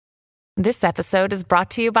This episode is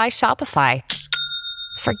brought to you by Shopify.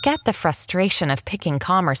 Forget the frustration of picking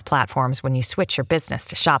commerce platforms when you switch your business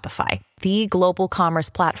to Shopify, the global commerce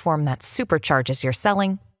platform that supercharges your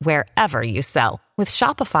selling wherever you sell. With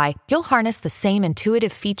Shopify, you'll harness the same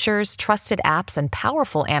intuitive features, trusted apps, and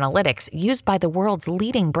powerful analytics used by the world's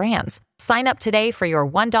leading brands. Sign up today for your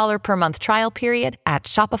 $1 per month trial period at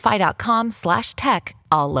shopify.com/tech,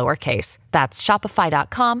 all lowercase. That's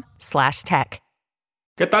shopify.com/tech.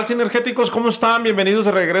 ¿Qué tal, Sinergéticos? ¿Cómo están? Bienvenidos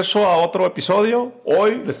de regreso a otro episodio.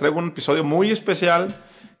 Hoy les traigo un episodio muy especial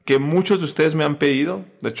que muchos de ustedes me han pedido.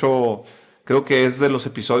 De hecho, creo que es de los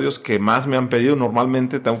episodios que más me han pedido.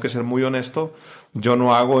 Normalmente, tengo que ser muy honesto, yo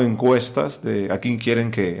no hago encuestas de a quién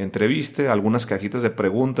quieren que entreviste, algunas cajitas de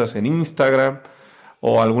preguntas en Instagram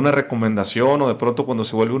o alguna recomendación, o de pronto cuando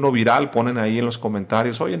se vuelve uno viral ponen ahí en los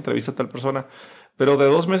comentarios, oye, entrevista a tal persona. Pero de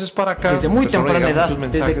 2 meses para acá, desde muy temprana edad,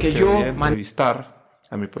 desde que yo entrevistar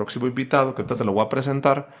a mi próximo invitado, que ahorita te lo voy a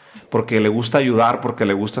presentar, porque le gusta ayudar, porque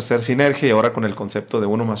le gusta hacer sinergia, y ahora con el concepto de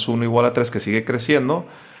 1 + 1 = 3 que sigue creciendo,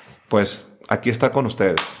 pues aquí está con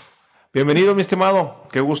ustedes. Bienvenido, mi estimado.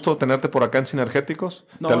 Qué gusto tenerte por acá en Sinergéticos.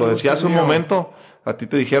 Te lo decía hace un momento. A ti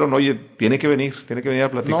te dijeron, oye, tiene que venir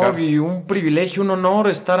a platicar. No, y un privilegio, un honor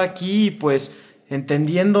estar aquí, pues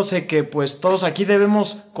entendiéndose que pues todos aquí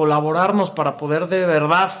debemos colaborarnos para poder de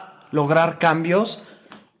verdad lograr cambios,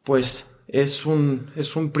 pues es un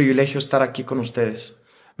privilegio estar aquí con ustedes.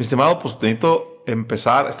 Mi estimado, pues necesito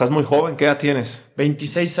empezar. Estás muy joven. ¿Qué edad tienes?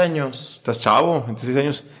 26 años. Estás chavo, 26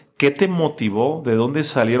 años. ¿Qué te motivó? ¿De dónde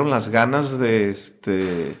salieron las ganas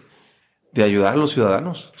de ayudar a los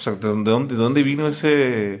ciudadanos? O sea, ¿de dónde vino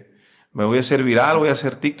ese me voy a hacer viral, voy a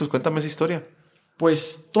hacer TikToks? Cuéntame esa historia.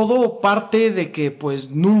 Pues todo parte de que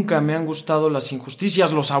pues nunca me han gustado las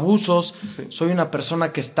injusticias, los abusos. Sí. Soy una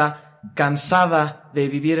persona que está cansada de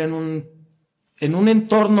vivir en un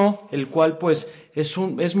entorno el cual pues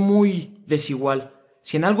es muy desigual.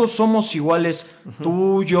 Si en algo somos iguales,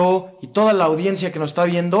 tú, yo y toda la audiencia que nos está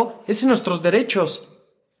viendo, es en nuestros derechos.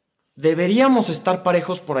 Deberíamos estar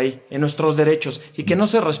parejos por ahí, en nuestros derechos, y que no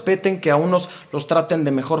se respeten, que a unos los traten de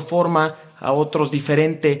mejor forma, a otros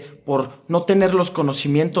diferente, por no tener los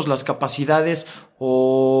conocimientos, las capacidades,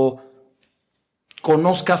 o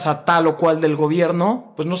conozcas a tal o cual del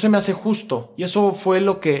gobierno, pues no se me hace justo. Y eso fue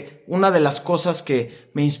una de las cosas que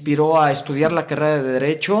me inspiró a estudiar la carrera de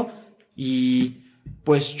Derecho, y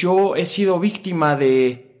pues yo he sido víctima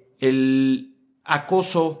de el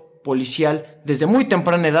acoso policial desde muy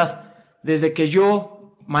temprana edad. Desde que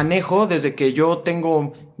yo manejo, desde que yo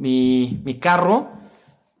tengo mi carro,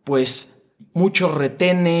 pues muchos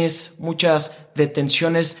retenes, muchas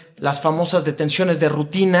detenciones, las famosas detenciones de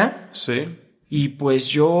rutina. Sí. Y pues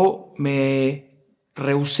yo me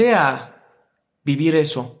rehusé a vivir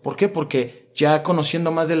eso. ¿Por qué? Porque ya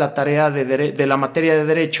conociendo más de la tarea de la materia de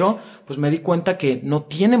derecho, pues me di cuenta que no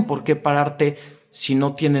tienen por qué pararte si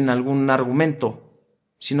no tienen algún argumento,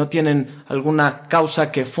 si no tienen alguna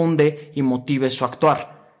causa que funde y motive su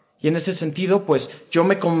actuar. Y en ese sentido, pues yo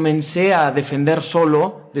me comencé a defender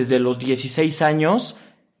solo desde los 16 años,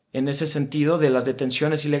 en ese sentido de las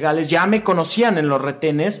detenciones ilegales. Ya me conocían en los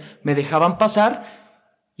retenes, me dejaban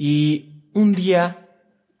pasar, y un día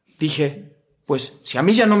dije, pues si a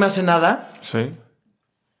mí ya no me hace nada, sí,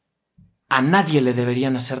 a nadie le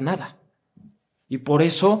deberían hacer nada. Y por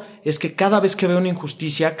eso es que cada vez que veo una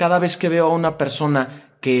injusticia, cada vez que veo a una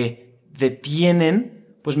persona que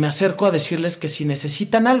detienen, pues me acerco a decirles que si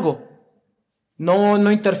necesitan algo.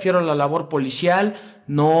 No interfiero en la labor policial,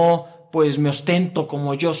 no pues me ostento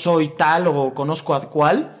como yo soy tal o conozco a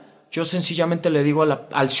cual. Yo sencillamente le digo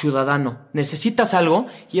al ciudadano, ¿necesitas algo?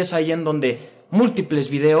 Y es ahí en donde múltiples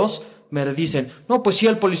videos me dicen, no, pues sí,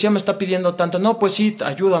 el policía me está pidiendo tanto, no, pues sí,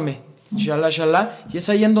 ayúdame, shalá. Y es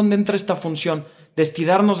ahí en donde entra esta función de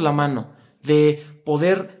estirarnos la mano, de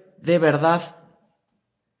poder de verdad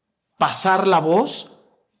pasar la voz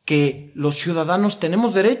que los ciudadanos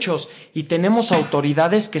tenemos derechos y tenemos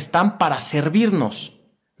autoridades que están para servirnos,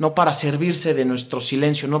 no para servirse de nuestro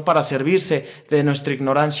silencio, no para servirse de nuestra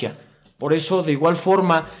ignorancia. Por eso, de igual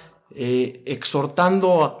forma,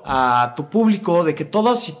 exhortando a tu público de que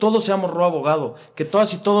todas y todos seamos abogado, que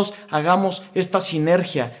todas y todos hagamos esta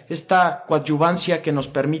sinergia, esta coadyuvancia que nos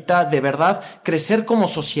permita de verdad crecer como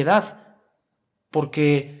sociedad,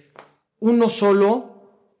 porque uno solo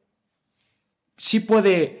sí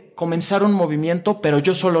puede comenzar un movimiento, pero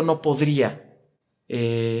yo solo no podría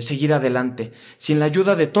seguir adelante. Sin la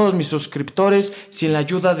ayuda de todos mis suscriptores, sin la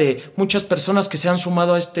ayuda de muchas personas que se han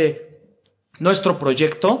sumado a nuestro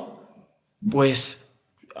proyecto, pues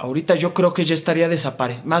ahorita yo creo que ya estaría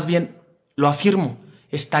desaparecido. Más bien, lo afirmo,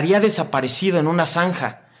 estaría desaparecido en una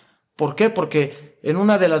zanja, ¿Por qué? Porque en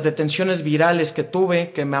una de las detenciones virales que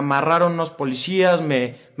tuve, que me amarraron unos policías,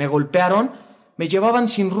 me golpearon, me llevaban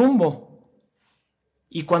sin rumbo.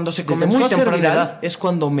 Y cuando se comenzó a hacer viral es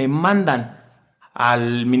cuando me mandan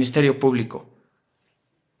al Ministerio Público.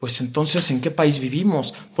 Pues entonces, ¿en qué país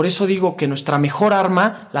vivimos? Por eso digo que nuestra mejor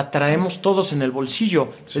arma la traemos todos en el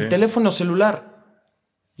bolsillo, el teléfono celular.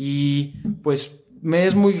 Y pues me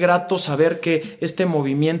es muy grato saber que este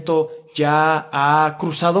movimiento ya ha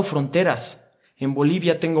cruzado fronteras. En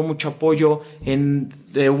Bolivia tengo mucho apoyo,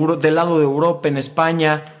 del lado de Europa, en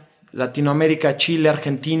España, Latinoamérica, Chile,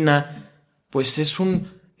 Argentina. Pues es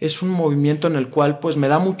un movimiento en el cual pues me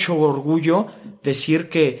da mucho orgullo decir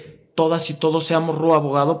que todas y todos seamos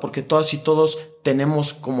abogado, porque todas y todos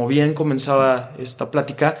tenemos, como bien comenzaba esta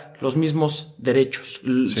plática, los mismos derechos.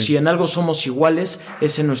 Si en algo somos iguales,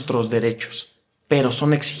 es en nuestros derechos, pero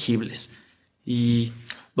son exigibles. Y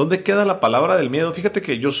 ¿dónde queda la palabra del miedo? Fíjate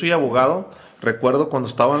que yo soy abogado. Recuerdo cuando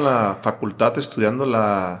estaba en la facultad estudiando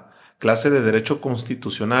la clase de Derecho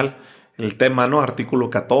Constitucional, el tema, ¿no? Artículo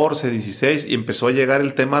 14, 16, y empezó a llegar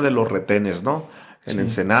el tema de los retenes, ¿no? En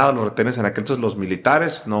el Senado, los retenes en aquel entonces, los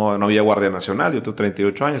militares, no había Guardia Nacional. Yo tengo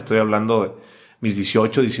 38 años, estoy hablando de mis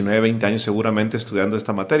 18, 19, 20 años seguramente estudiando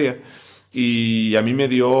esta materia. Y a mí me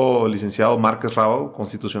dio el licenciado Márquez Rabo,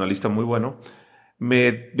 constitucionalista muy bueno,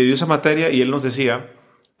 me dio esa materia y él nos decía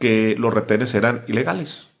que los retenes eran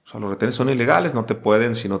ilegales. O sea, los retenes son ilegales, no te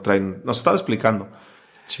pueden si no traen... Nos estaba explicando.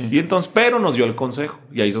 Sí. Y entonces, pero nos dio el consejo,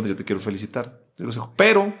 y ahí es donde yo te quiero felicitar. El consejo,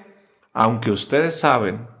 pero, aunque ustedes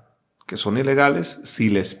saben que son ilegales, si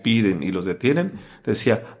les piden y los detienen,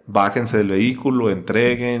 decía, bájense del vehículo,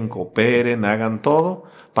 entreguen, cooperen, hagan todo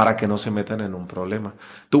para que no se metan en un problema.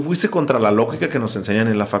 Tú fuiste contra la lógica que nos enseñan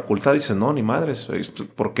en la facultad. Dices, no, ni madres,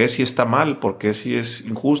 ¿por qué si está mal? ¿Por qué si es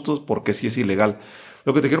injusto? ¿Por qué si es ilegal?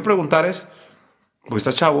 Lo que te quiero preguntar es, porque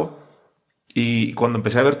estás chavo, y cuando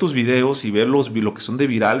empecé a ver tus videos y ver lo que son de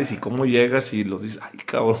virales y cómo llegas y los dices, ay,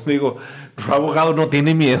 cabrón, digo, un abogado no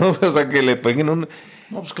tiene miedo, o sea, que le peguen un...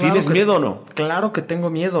 No, pues claro. ¿Tienes miedo o no? Claro que tengo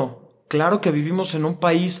miedo. Claro que vivimos en un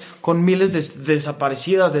país con miles de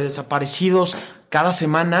desaparecidas, de desaparecidos cada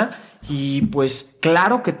semana, y pues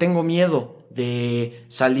claro que tengo miedo de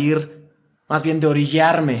salir, más bien de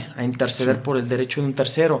orillarme a interceder por el derecho de un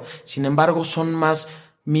tercero. Sin embargo, es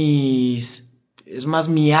más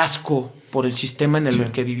mi asco por el sistema en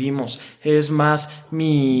el que vivimos. Es más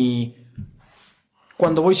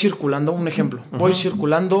cuando voy circulando, un ejemplo, voy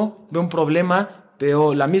circulando, veo un problema,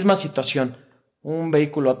 veo la misma situación, un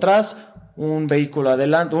vehículo atrás, un vehículo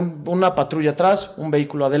adelante, una patrulla atrás, un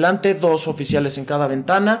vehículo adelante, 2 oficiales en cada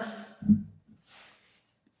ventana,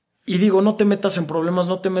 y digo, no te metas en problemas,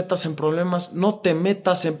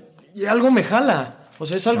 y algo me jala, o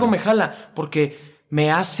sea, es algo me jala, porque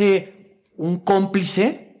me hace un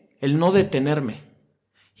cómplice el no detenerme.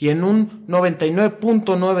 Y en un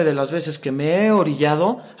 99.9 de las veces que me he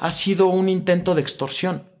orillado, ha sido un intento de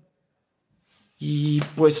extorsión. Y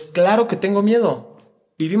pues claro que tengo miedo.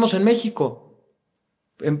 Vivimos en México.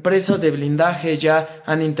 Empresas de blindaje ya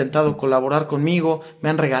han intentado colaborar conmigo, me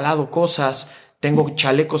han regalado cosas, tengo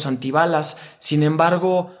chalecos antibalas. Sin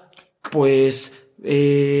embargo, pues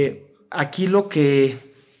aquí lo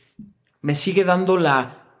que me sigue dando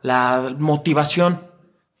la motivación,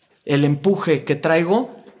 el empuje que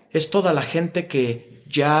traigo, es toda la gente que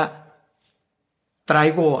ya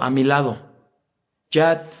traigo a mi lado.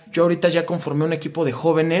 Yo ahorita ya conformé un equipo de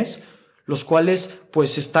jóvenes, los cuales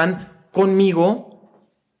pues están conmigo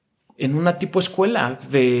en una tipo escuela,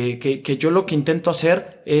 que yo lo que intento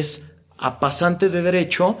hacer es a pasantes de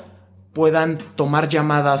derecho puedan tomar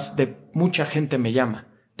llamadas de mucha gente me llama.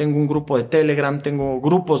 Tengo un grupo de Telegram, tengo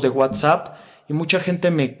grupos de WhatsApp y mucha gente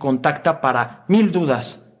me contacta para 1000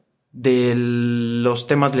 dudas de los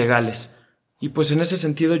temas legales. Y pues en ese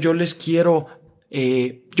sentido yo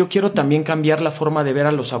quiero también cambiar la forma de ver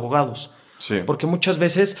a los abogados. Sí. Porque muchas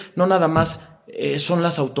veces no nada más son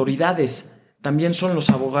las autoridades, también son los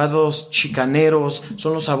abogados chicaneros,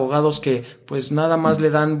 son los abogados que pues nada más le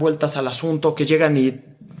dan vueltas al asunto, que llegan y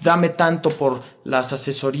dame tanto por las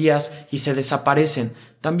asesorías y se desaparecen.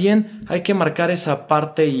 También hay que marcar esa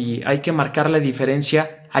parte y hay que marcar la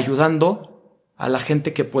diferencia ayudando a la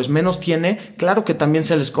gente que pues menos tiene. Claro que también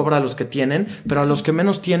se les cobra a los que tienen, pero a los que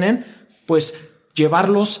menos tienen, pues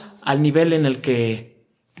llevarlos al nivel en el que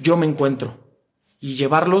yo me encuentro y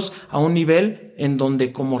llevarlos a un nivel en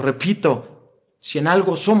donde, como repito, si en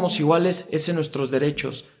algo somos iguales, es en nuestros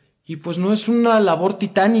derechos. Y pues no es una labor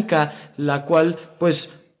titánica la cual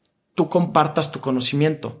pues tú compartas tu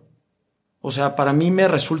conocimiento. O sea, para mí me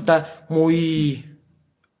resulta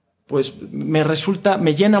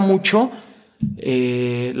me llena mucho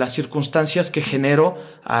las circunstancias que genero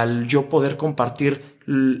al yo poder compartir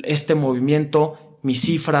este movimiento, mis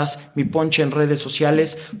cifras, mi ponche en redes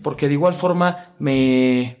sociales, porque de igual forma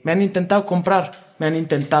me han intentado comprar, me han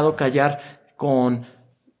intentado callar con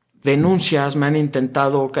denuncias, me han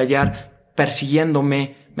intentado callar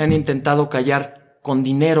persiguiéndome, me han intentado callar con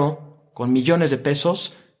dinero, con millones de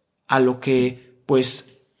pesos, a lo que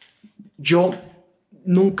pues yo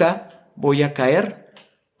nunca voy a caer,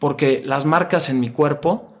 porque las marcas en mi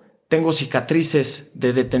cuerpo, tengo cicatrices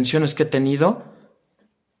de detenciones que he tenido,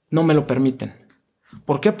 no me lo permiten.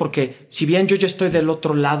 ¿Por qué? Porque si bien yo ya estoy del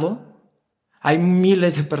otro lado, hay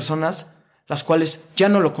miles de personas las cuales ya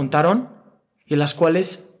no lo contaron y las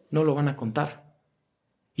cuales no lo van a contar.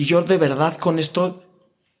 Y yo de verdad con esto,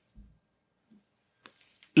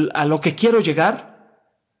 a lo que quiero llegar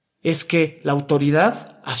es que la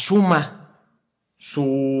autoridad asuma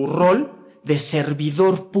su rol de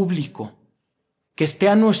servidor público, que esté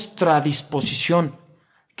a nuestra disposición,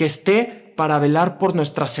 que esté para velar por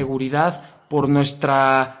nuestra seguridad, por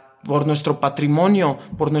nuestro patrimonio,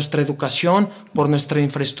 por nuestra educación, por nuestra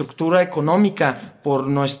infraestructura económica, por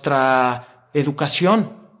nuestra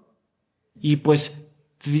educación. Y pues,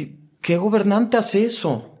 ¿qué gobernante hace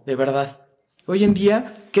eso? De verdad. Hoy en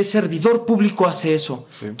día, ¿qué servidor público hace eso?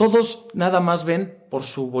 Sí. Todos nada más ven por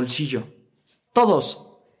su bolsillo.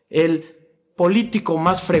 Todos. El político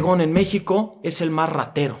más fregón en México es el más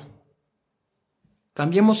ratero.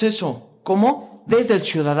 Cambiemos eso. ¿Cómo? Desde el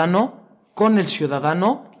ciudadano, con el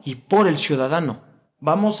ciudadano y por el ciudadano.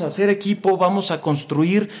 Vamos a hacer equipo, vamos a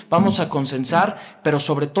construir, vamos a consensar, pero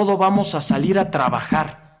sobre todo vamos a salir a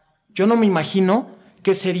trabajar. Yo no me imagino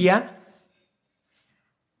qué sería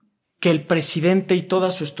que el presidente y toda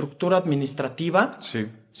su estructura administrativa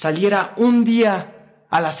saliera un día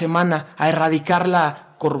a la semana a erradicar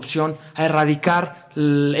la corrupción, a erradicar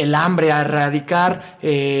el hambre, a erradicar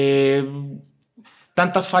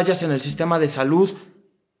tantas fallas en el sistema de salud,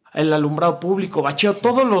 el alumbrado público, bacheo,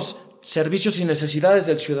 todos los servicios y necesidades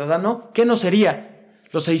del ciudadano. ¿Qué no sería?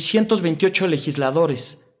 Los 628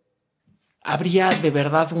 legisladores. Habría de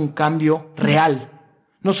verdad un cambio real.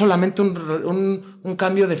 No solamente un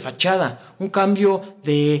cambio de fachada, un cambio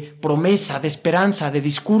de promesa, de esperanza, de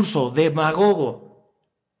discurso, de demagogo.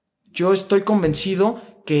 Yo estoy convencido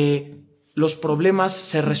que los problemas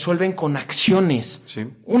se resuelven con acciones. Sí.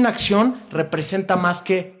 Una acción representa más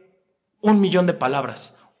que 1,000,000 de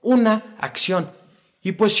palabras. Una acción.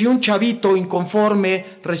 Y pues si un chavito inconforme,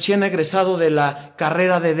 recién egresado de la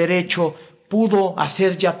carrera de Derecho, pudo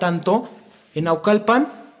hacer ya tanto, en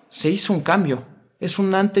Naucalpan se hizo un cambio. Es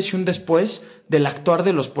un antes y un después del actuar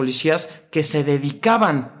de los policías que se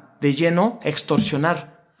dedicaban de lleno a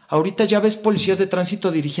extorsionar. Ahorita ya ves policías de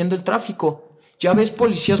tránsito dirigiendo el tráfico. Ya ves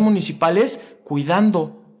policías municipales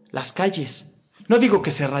cuidando las calles. No digo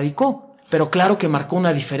que se erradicó, pero claro que marcó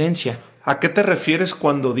una diferencia. ¿A qué te refieres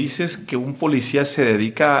cuando dices que un policía se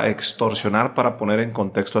dedica a extorsionar, para poner en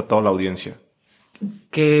contexto a toda la audiencia?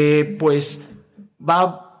 Que pues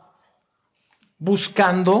va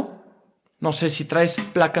buscando, no sé, si traes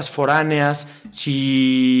placas foráneas,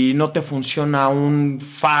 si no te funciona un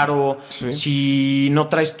faro, si no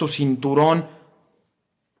traes tu cinturón,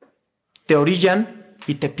 te orillan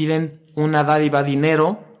y te piden una dádiva,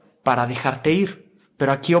 dinero, para dejarte ir.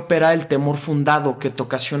 Pero aquí opera el temor fundado que te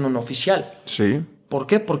ocasiona un oficial. Sí. ¿Por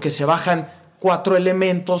qué? Porque se bajan 4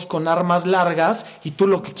 elementos con armas largas y tú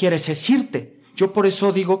lo que quieres es irte. Yo por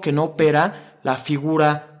eso digo que no opera la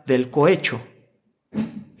figura del cohecho.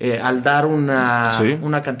 Al dar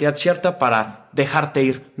una cantidad cierta para dejarte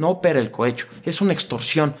ir. No opera el cohecho. Es una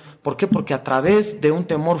extorsión. ¿Por qué? Porque a través de un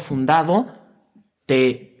temor fundado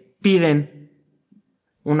te piden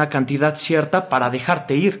una cantidad cierta para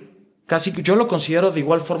dejarte ir. Casi yo lo considero de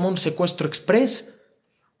igual forma un secuestro express.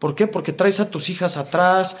 ¿Por qué? Porque traes a tus hijas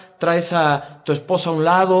atrás, traes a tu esposa a un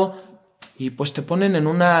lado y pues te ponen en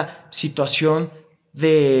una situación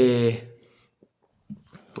de,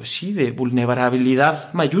 pues sí, de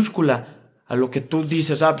vulnerabilidad mayúscula. A lo que tú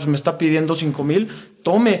dices, pues me está pidiendo 5,000,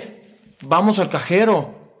 tome, vamos al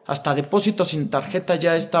cajero. Hasta depósitos sin tarjeta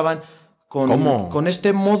ya estaban con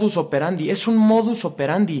este modus operandi. Es un modus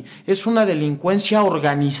operandi, es una delincuencia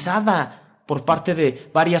organizada por parte de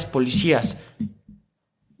varias policías,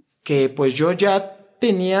 que pues yo ya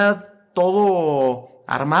tenía todo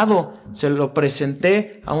armado. Se lo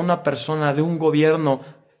presenté a una persona de un gobierno: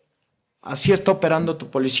 así está operando tu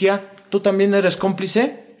policía, tú también eres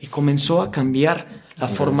cómplice. Y comenzó a cambiar la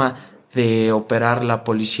forma de operar la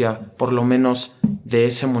policía, por lo menos de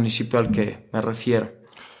ese municipio al que me refiero.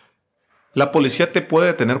 ¿La policía te puede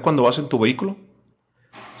detener cuando vas en tu vehículo?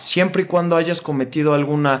 Siempre y cuando hayas cometido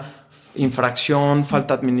alguna infracción,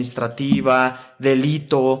 falta administrativa,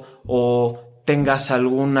 delito o tengas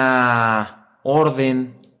alguna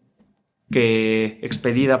orden que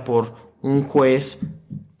expedida por un juez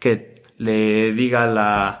que le diga a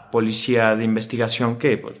la policía de investigación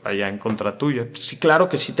que pues, vaya en contra tuyo. Sí, claro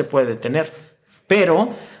que sí te puede detener, pero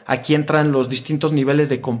aquí entran los distintos niveles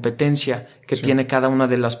de competencia que tiene cada una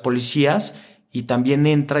de las policías y también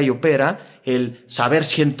entra y opera el saber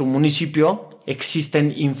si en tu municipio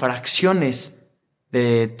existen infracciones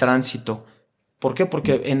de tránsito. ¿Por qué?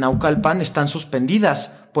 Porque en Naucalpan están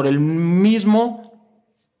suspendidas por el mismo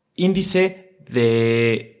índice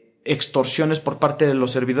de extorsiones por parte de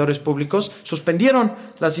los servidores públicos. Suspendieron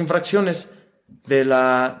las infracciones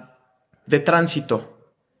de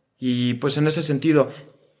tránsito. Y pues en ese sentido,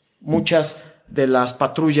 muchas de las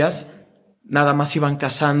patrullas nada más iban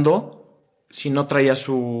cazando. Si no traía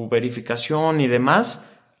su verificación y demás,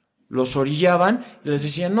 los orillaban y les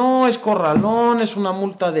decían, no, es corralón, es una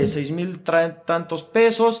multa de 6,000 tantos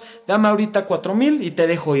pesos, dame ahorita 4,000 y te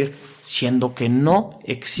dejo ir, siendo que no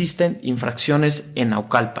existen infracciones en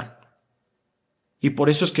Naucalpan. Y por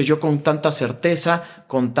eso es que yo con tanta certeza,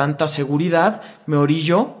 con tanta seguridad, me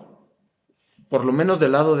orillo, por lo menos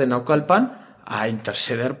del lado de Naucalpan, a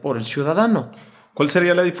interceder por el ciudadano. ¿Cuál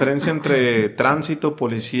sería la diferencia entre tránsito,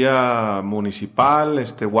 policía municipal,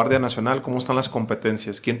 Guardia Nacional? ¿Cómo están las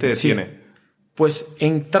competencias? ¿Quién te detiene? Sí. Pues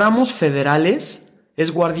en tramos federales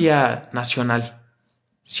es Guardia Nacional.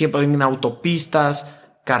 Siempre en autopistas,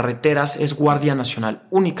 carreteras, es Guardia Nacional,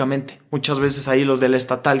 únicamente. Muchas veces ahí los del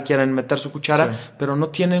estatal quieren meter su cuchara, pero no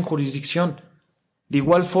tienen jurisdicción. De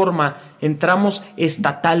igual forma, en tramos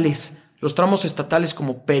estatales, los tramos estatales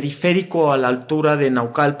como periférico a la altura de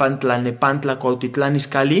Naucalpan, Tlalnepantla, Cuautitlán,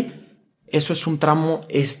 Izcalli, eso es un tramo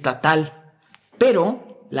estatal.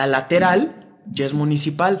 Pero la lateral ya es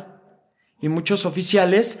municipal. Y muchos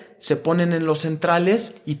oficiales se ponen en los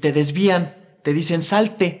centrales y te desvían. Te dicen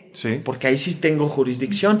salte, porque ahí sí tengo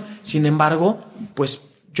jurisdicción. Sin embargo, pues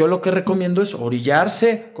yo lo que recomiendo es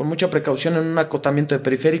orillarse con mucha precaución en un acotamiento de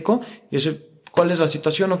periférico y decir, ¿cuál es la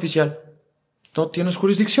situación oficial? No tienes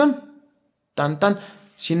jurisdicción. Tan.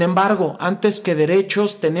 Sin embargo, antes que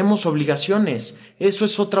derechos tenemos obligaciones. Eso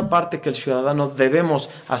es otra parte que el ciudadano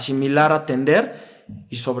debemos asimilar, atender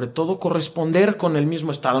y sobre todo corresponder con el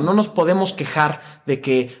mismo Estado. No nos podemos quejar de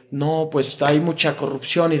que no, pues hay mucha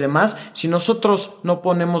corrupción y demás, si nosotros no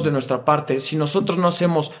ponemos de nuestra parte, si nosotros no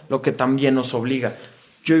hacemos lo que también nos obliga.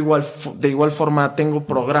 Yo de igual forma tengo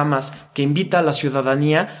programas que invitan a la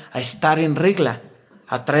ciudadanía a estar en regla,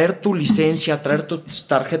 a traer tu licencia, a traer tu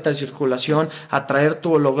tarjeta de circulación, a traer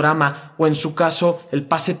tu holograma o en su caso el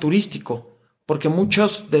pase turístico, porque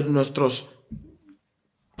muchos de nuestros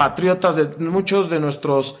patriotas, muchos de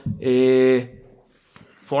nuestros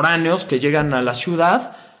foráneos que llegan a la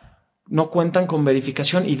ciudad no cuentan con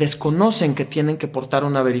verificación y desconocen que tienen que portar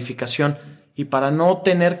una verificación. Y para no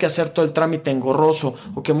tener que hacer todo el trámite engorroso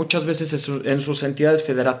o que muchas veces en sus entidades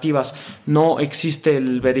federativas no existe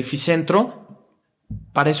el verificentro,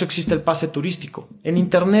 para eso existe el pase turístico. En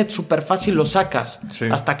internet súper fácil lo sacas,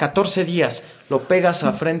 hasta 14 días lo pegas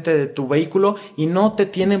a frente de tu vehículo y no te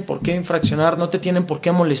tienen por qué infraccionar, no te tienen por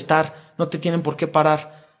qué molestar, no te tienen por qué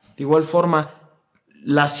parar. De igual forma,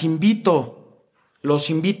 los invito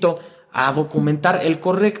a documentar el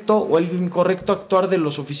correcto o el incorrecto actuar de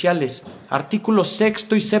los oficiales. Artículo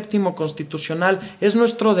 6º y 7º constitucional, es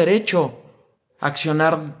nuestro derecho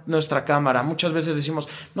accionar nuestra cámara. Muchas veces decimos,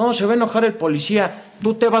 no, se va a enojar el policía.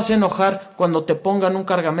 Tú te vas a enojar cuando te pongan un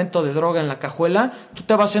cargamento de droga en la cajuela, tú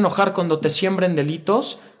te vas a enojar cuando te siembren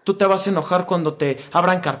delitos, tú te vas a enojar cuando te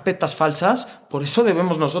abran carpetas falsas. Por eso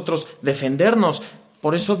debemos nosotros defendernos,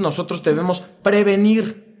 por eso nosotros debemos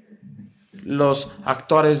prevenir los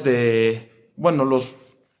actuares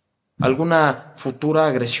alguna futura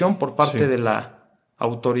agresión por parte de la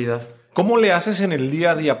autoridad. ¿Cómo le haces en el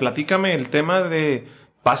día a día? Platícame el tema de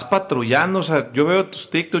vas patrullando. O sea, yo veo tus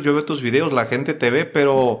TikToks, yo veo tus videos, la gente te ve,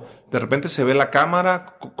 pero de repente se ve la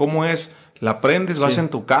cámara. ¿Cómo es? ¿La prendes? ¿Vas en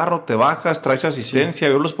tu carro? ¿Te bajas? ¿Traes asistencia?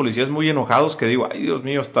 Veo los policías muy enojados que digo, ay, Dios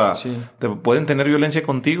mío, hasta te pueden tener violencia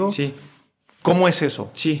contigo. Sí. ¿Cómo es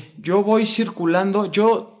eso? Sí, yo voy circulando.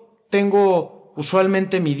 Yo tengo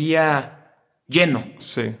usualmente mi día lleno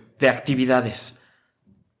de actividades.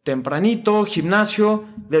 Tempranito, gimnasio,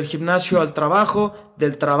 del gimnasio al trabajo,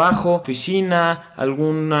 del trabajo, oficina,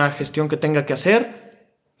 alguna gestión que tenga que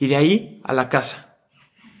hacer y de ahí a la casa.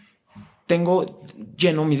 Tengo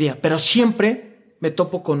lleno mi día, pero siempre me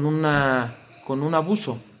topo con un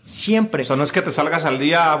abuso, siempre. O sea, no es que te salgas al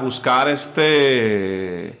día a buscar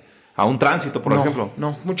a un tránsito, por ejemplo.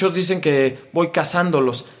 No, muchos dicen que voy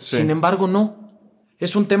cazándolos, sin embargo no.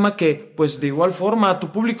 Es un tema que, pues de igual forma, a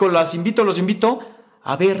tu público los invito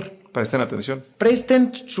a ver. Presten atención.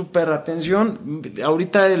 Presten súper atención.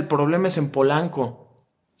 Ahorita el problema es en Polanco.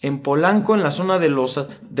 En Polanco, en la zona de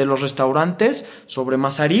los restaurantes, sobre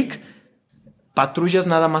Mazarik, patrullas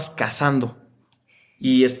nada más cazando.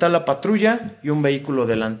 Y está la patrulla y un vehículo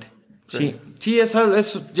delante. Sí, eso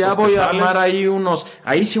ya voy a armar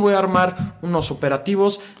ahí sí voy a armar unos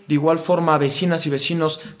operativos. De igual forma, vecinas y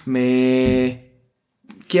vecinos me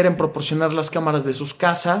quieren proporcionar las cámaras de sus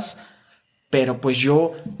casas, pero pues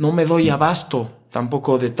yo no me doy abasto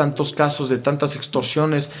tampoco de tantos casos, de tantas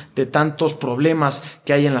extorsiones, de tantos problemas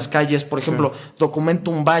que hay en las calles. Por ejemplo,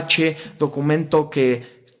 documento un bache, documento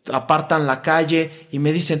que apartan la calle y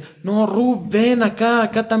me dicen, no, Rub, ven acá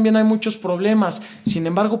también hay muchos problemas. Sin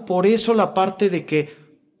embargo, por eso la parte de que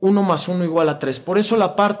 1 más 1 = 3, por eso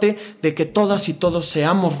la parte de que todas y todos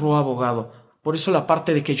seamos abogado, por eso la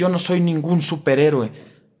parte de que yo no soy ningún superhéroe,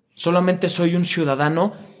 solamente soy un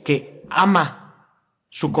ciudadano que ama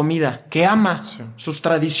su comida, que ama sus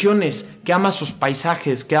tradiciones, que ama sus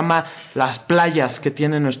paisajes, que ama las playas que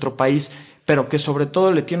tiene nuestro país, pero que sobre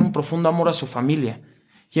todo le tiene un profundo amor a su familia.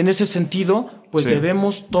 Y en ese sentido, pues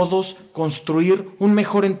debemos todos construir un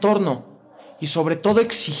mejor entorno y sobre todo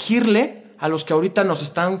exigirle a los que ahorita nos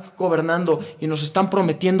están gobernando y nos están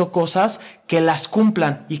prometiendo cosas, que las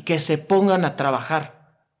cumplan y que se pongan a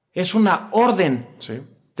trabajar. Es una orden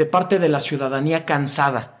de parte de la ciudadanía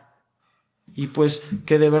cansada. Y pues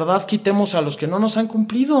que de verdad quitemos a los que no nos han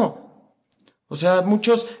cumplido. O sea,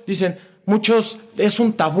 muchos es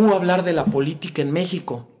un tabú hablar de la política en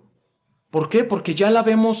México. ¿Por qué? Porque ya la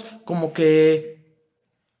vemos como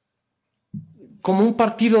un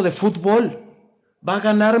partido de fútbol. Va a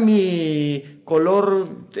ganar mi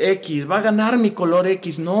color X, va a ganar mi color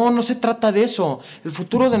X. No se trata de eso. El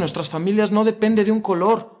futuro de nuestras familias no depende de un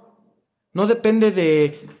color. No depende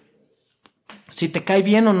de si te cae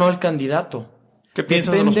bien o no el candidato. ¿Qué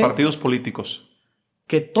piensas de los partidos políticos?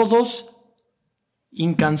 Que todos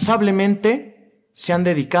incansablemente se han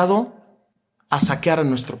dedicado a saquear a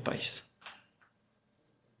nuestro país.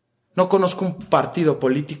 No conozco un partido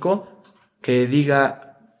político que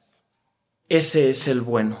diga, ese es el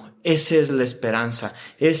bueno, esa es la esperanza,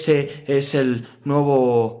 ese es el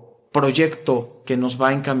nuevo proyecto que nos va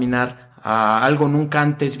a encaminar a algo nunca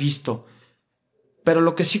antes visto. Pero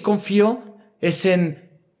lo que sí confío es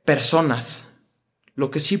en personas. Lo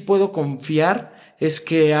que sí puedo confiar es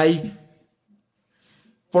que hay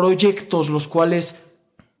proyectos los cuales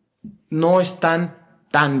no están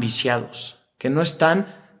tan viciados, que no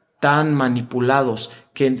están tan manipulados,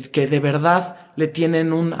 que de verdad le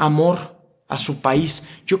tienen un amor a su país.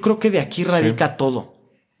 Yo creo que de aquí radica todo.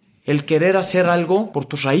 El querer hacer algo por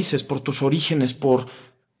tus raíces, por tus orígenes, por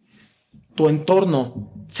tu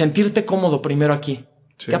entorno, sentirte cómodo primero aquí.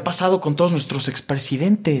 ¿Qué ha pasado con todos nuestros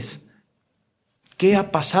expresidentes? ¿Qué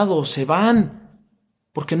ha pasado? Se van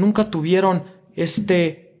porque nunca tuvieron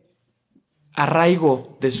este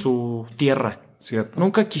arraigo de su tierra.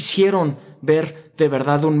 Nunca quisieron ver de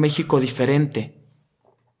verdad un México diferente.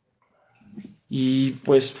 Y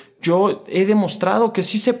pues yo he demostrado que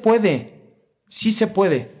sí se puede.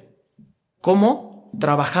 ¿Cómo?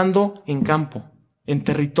 Trabajando en campo, en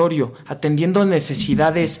territorio, atendiendo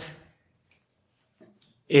necesidades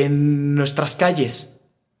en nuestras calles.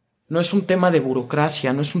 No es un tema de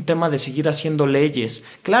burocracia, no es un tema de seguir haciendo leyes.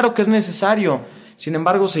 Claro que es necesario. Sin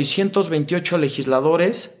embargo, 628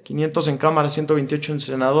 legisladores, 500 en Cámara, 128 en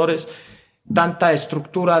senadores, tanta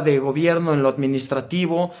estructura de gobierno en lo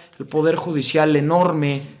administrativo, el poder judicial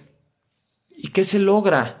enorme. ¿Y qué se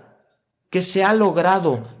logra? ¿Qué se ha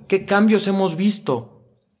logrado? ¿Qué cambios hemos visto?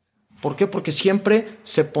 ¿Por qué? Porque siempre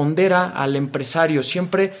se pondera al empresario,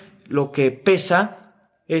 siempre lo que pesa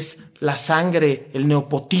es la sangre, el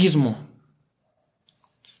nepotismo.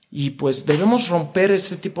 Y pues debemos romper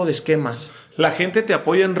ese tipo de esquemas. La gente te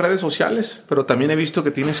apoya en redes sociales, pero también he visto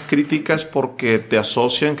que tienes críticas porque te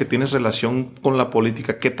asocian que tienes relación con la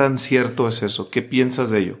política. ¿Qué tan cierto es eso? ¿Qué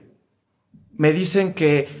piensas de ello? Me dicen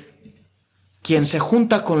que quien se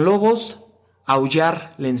junta con lobos,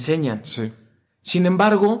 aullar le enseñan. Sí. Sin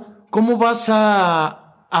embargo, ¿cómo vas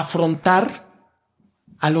a afrontar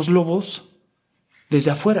a los lobos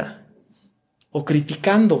desde afuera? O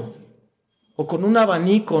criticando, o con un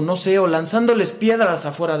abanico, no sé, o lanzándoles piedras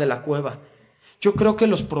afuera de la cueva. Yo creo que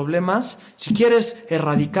los problemas, si quieres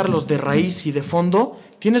erradicarlos de raíz y de fondo,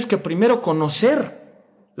 tienes que primero conocer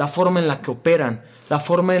la forma en la que operan, la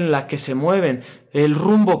forma en la que se mueven, el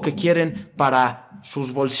rumbo que quieren para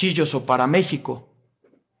sus bolsillos o para México.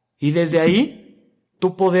 Y desde ahí,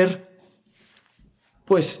 tú poder,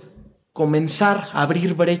 pues, comenzar a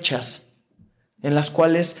abrir brechas. en las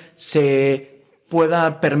cuales se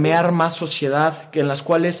pueda permear más sociedad, en las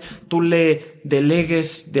cuales tú le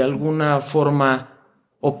delegues de alguna forma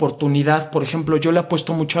oportunidad. Por ejemplo, yo le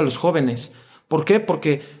apuesto mucho a los jóvenes. ¿Por qué?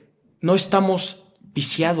 Porque no estamos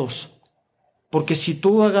viciados. Porque si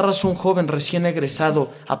tú agarras un joven recién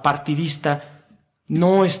egresado, apartidista,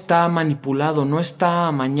 no está manipulado, no está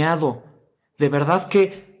amañado. De verdad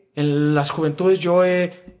que en las juventudes yo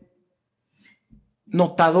he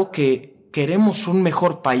notado que queremos un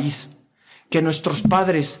mejor país, que nuestros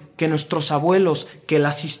padres, que nuestros abuelos, que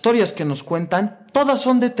las historias que nos cuentan, todas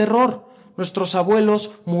son de terror. Nuestros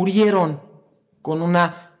abuelos murieron con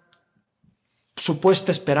una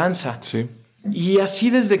supuesta esperanza. Sí. Y así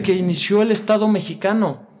desde que inició el Estado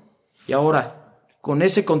mexicano. Y ahora, con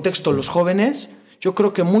ese contexto, los jóvenes, yo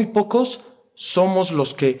creo que muy pocos somos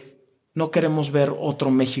los que no queremos ver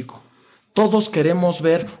otro México. Todos queremos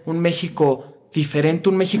ver un México diferente,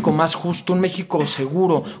 un México más justo, un México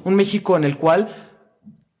seguro, un México en el cual,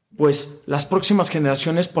 pues, las próximas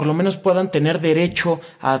generaciones por lo menos puedan tener derecho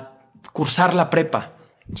a cursar la prepa.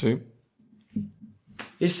 Sí.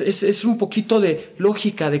 Es un poquito de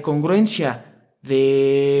lógica, de congruencia,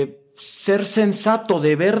 de ser sensato,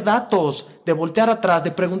 de ver datos, de voltear atrás,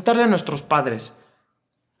 de preguntarle a nuestros padres.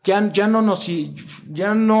 Ya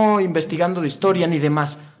no investigando de historia ni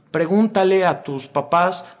demás. Pregúntale a tus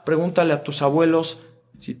papás, pregúntale a tus abuelos,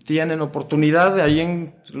 si tienen oportunidad ahí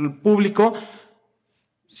en el público,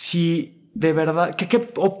 si de verdad,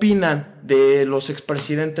 ¿qué opinan de los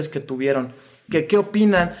expresidentes que tuvieron? ¿Qué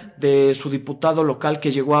opinan de su diputado local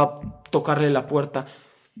que llegó a tocarle la puerta?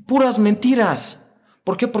 Puras mentiras.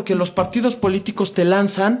 ¿Por qué? Porque los partidos políticos te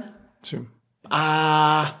lanzan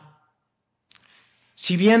a...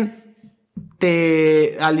 Si bien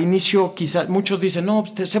al inicio quizás muchos dicen, no,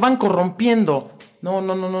 se van corrompiendo. No.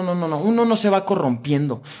 Uno no se va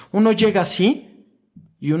corrompiendo. Uno llega así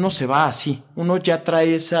y uno se va así. Uno ya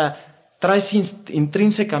traes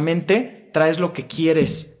intrínsecamente, traes lo que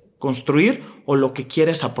quieres construir o lo que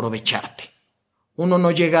quieres aprovecharte. Uno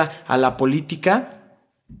no llega a la política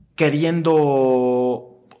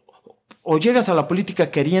queriendo, o llegas a la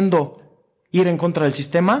política queriendo ir en contra del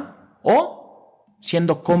sistema o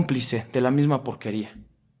siendo cómplice de la misma porquería.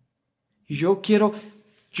 Y yo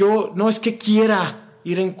no es que quiera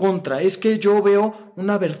ir en contra, es que yo veo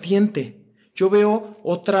una vertiente, yo veo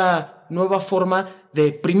otra nueva forma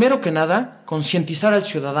de, primero que nada, concientizar al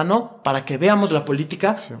ciudadano para que veamos la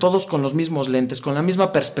política todos con los mismos lentes, con la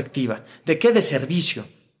misma perspectiva. ¿De qué? De servicio,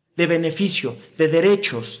 de beneficio, de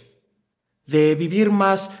derechos, de vivir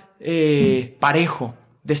más parejo,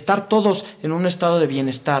 de estar todos en un estado de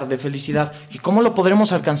bienestar, de felicidad. ¿Y cómo lo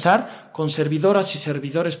podremos alcanzar? Con servidoras y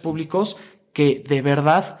servidores públicos que de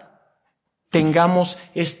verdad tengamos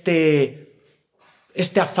este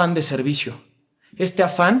afán de servicio, este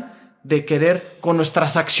afán de querer con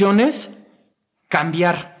nuestras acciones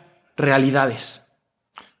cambiar realidades.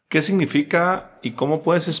 ¿Qué significa y cómo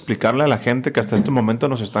puedes explicarle a la gente que hasta este momento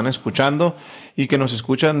nos están escuchando y que nos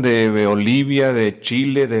escuchan de Bolivia, de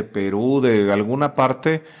Chile, de Perú, de alguna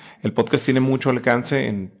parte? El podcast tiene mucho alcance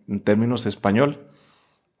en términos de español.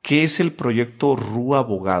 ¿Qué es el proyecto RU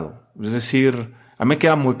Abogado? Es decir, a mí me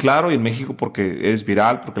queda muy claro y en México porque es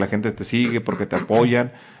viral, porque la gente te sigue, porque te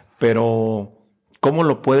apoyan, pero ¿cómo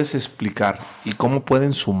lo puedes explicar y cómo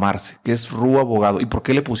pueden sumarse? ¿Qué es RU Abogado? ¿Y por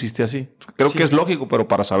qué le pusiste así? Creo que es lógico, pero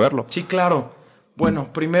para saberlo. Sí, claro.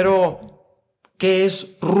 Bueno, primero, ¿qué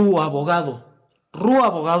es RU Abogado? RU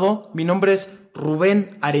Abogado, mi nombre es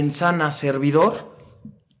Rubén Arenzana Servidor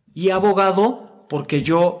y abogado porque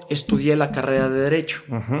yo estudié la carrera de Derecho.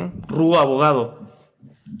 RU Abogado.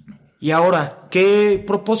 Y ahora, ¿qué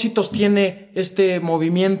propósitos tiene este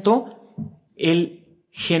movimiento? El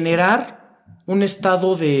generar un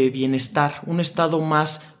estado de bienestar, un estado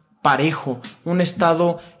más parejo, un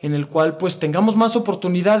estado en el cual pues tengamos más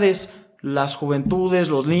oportunidades. Las juventudes,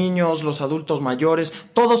 los niños, los adultos mayores,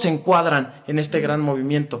 todos se encuadran en este gran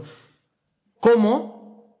movimiento.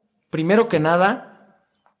 ¿Cómo? Primero que nada,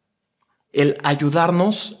 el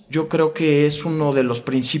ayudarnos, yo creo que es uno de los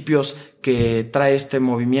principios que trae este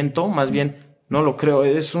movimiento, más bien, no lo creo,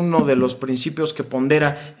 es uno de los principios que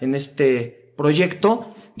pondera en este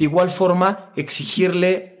proyecto. De igual forma,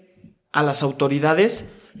 exigirle a las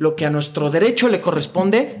autoridades lo que a nuestro derecho le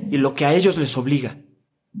corresponde y lo que a ellos les obliga.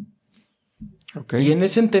 Y en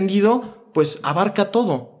ese entendido, pues abarca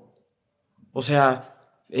todo. O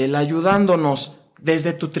sea, el ayudándonos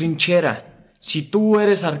desde tu trinchera, Si tú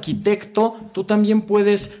eres arquitecto, tú también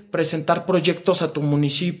puedes presentar proyectos a tu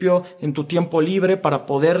municipio en tu tiempo libre para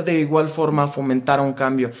poder de igual forma fomentar un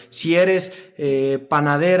cambio. Si eres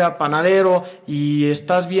panadero y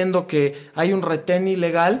estás viendo que hay un retén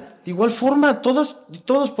ilegal, de igual forma todos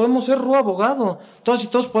podemos ser abogado. Todas y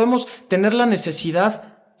todos podemos tener la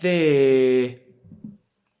necesidad de,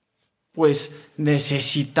 pues,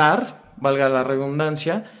 necesitar, valga la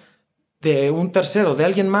redundancia, de un tercero, de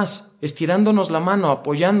alguien más, estirándonos la mano,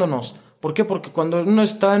 apoyándonos. ¿Por qué? Porque cuando uno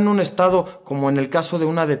está en un estado, como en el caso de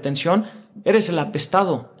una detención, eres el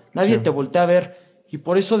apestado. Nadie te voltea a ver. Y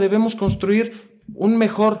por eso debemos construir un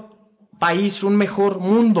mejor país, un mejor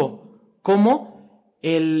mundo. ¿Cómo?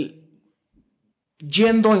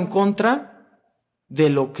 Yendo en contra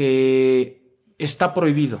de lo que está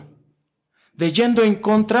prohibido. De yendo en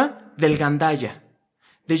contra del gandalla.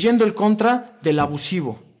 De yendo en contra del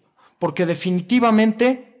abusivo. Porque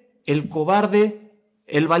definitivamente el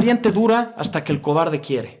valiente dura hasta que el cobarde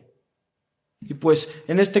quiere. Y pues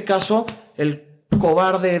en este caso el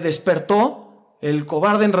cobarde despertó, el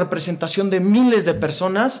cobarde en representación de miles de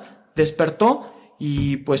personas despertó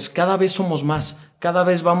y pues cada vez somos más, cada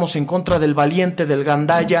vez vamos en contra del valiente, del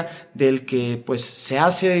gandalla, del que pues se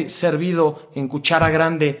hace servido en cuchara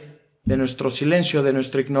grande de nuestro silencio, de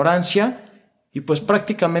nuestra ignorancia y pues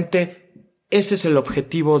prácticamente ese es el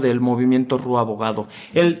objetivo del movimiento RU Abogado,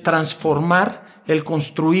 el transformar, el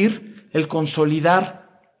construir, el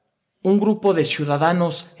consolidar un grupo de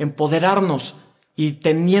ciudadanos, empoderarnos y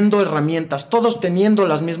teniendo herramientas, todos teniendo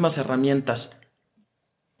las mismas herramientas,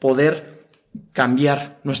 poder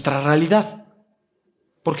cambiar nuestra realidad.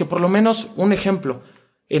 Porque por lo menos, un ejemplo,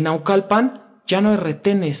 en Naucalpan ya no hay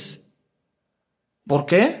retenes. ¿Por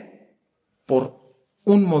qué? Por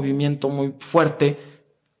un movimiento muy fuerte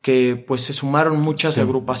que pues se sumaron muchas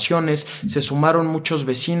agrupaciones, se sumaron muchos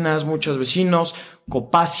vecinas, muchos vecinos,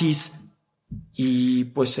 copacis, y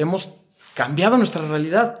pues hemos cambiado nuestra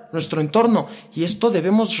realidad, nuestro entorno, y esto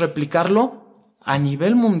debemos replicarlo a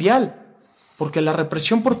nivel mundial, porque la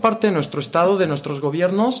represión por parte de nuestro Estado, de nuestros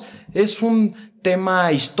gobiernos, es un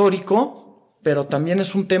tema histórico, pero también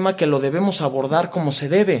es un tema que lo debemos abordar como se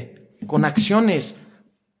debe, con acciones,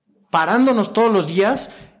 parándonos todos los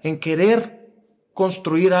días en querer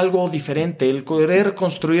construir algo diferente, el querer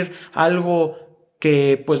construir algo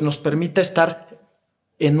que pues nos permita estar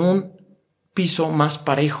en un piso más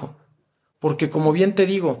parejo. Porque como bien te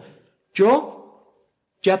digo, yo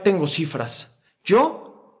ya tengo cifras.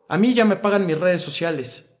 A mí ya me pagan mis redes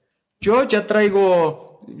sociales. Yo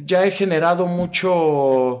ya he generado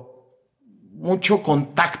mucho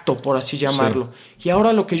contacto, por así llamarlo. Sí. Y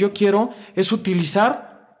ahora lo que yo quiero es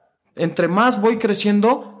utilizar, entre más voy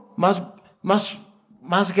creciendo,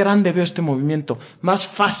 más grande veo este movimiento, más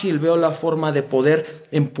fácil veo la forma de poder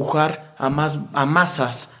empujar a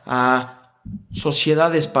masas, a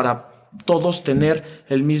sociedades para todos tener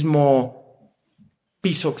el mismo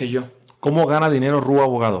piso que yo. ¿Cómo gana dinero RU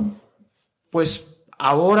Abogado? Pues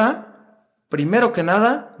ahora, primero que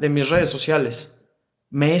nada, de mis redes sociales.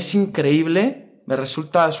 Me es increíble, me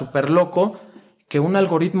resulta súper loco que un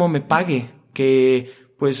algoritmo me pague, que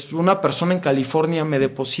pues una persona en California me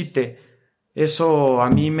deposite. Eso a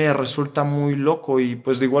mí me resulta muy loco y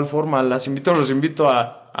pues de igual forma los invito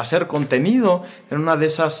a hacer contenido. En una de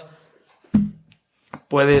esas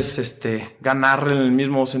puedes ganar en el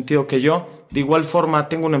mismo sentido que yo. De igual forma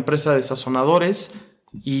tengo una empresa de sazonadores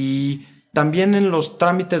y también en los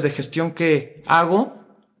trámites de gestión que hago,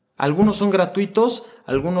 algunos son gratuitos,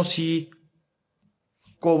 algunos sí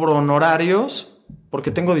cobro honorarios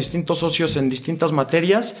porque tengo distintos socios en distintas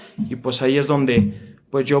materias y pues ahí es donde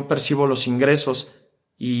pues yo percibo los ingresos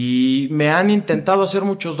y me han intentado hacer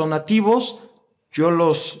muchos donativos, yo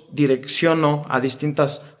los direcciono a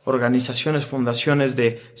distintas organizaciones, fundaciones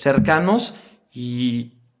de cercanos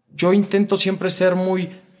y yo intento siempre ser muy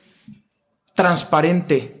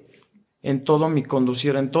transparente en todo mi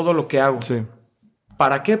conducir, en todo lo que hago. Sí.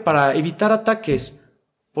 ¿Para qué? Para evitar ataques.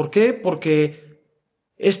 ¿Por qué? Porque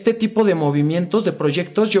este tipo de movimientos, de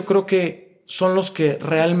proyectos, yo creo que son los que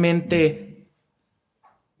realmente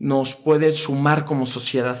nos puede sumar como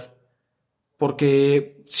sociedad.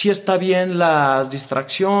 Porque sí está bien las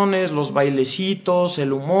distracciones, los bailecitos,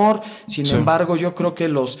 el humor. Sin embargo, yo creo que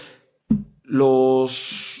el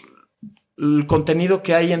contenido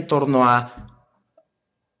que hay en torno a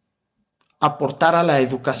aportar a la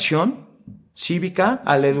educación cívica,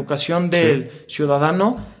 a la educación del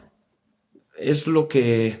ciudadano, es lo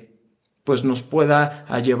que pues nos pueda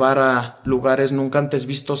llevar a lugares nunca antes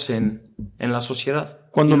vistos en la sociedad.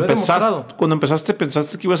 Cuando Y lo he demostrado. empezaste,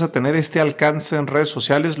 ¿pensaste que ibas a tener este alcance en redes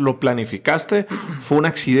sociales? ¿Lo planificaste? ¿Fue un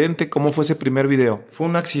accidente? ¿Cómo fue ese primer video? Fue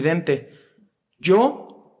un accidente.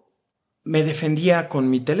 Yo me defendía con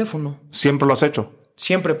mi teléfono. ¿Siempre lo has hecho?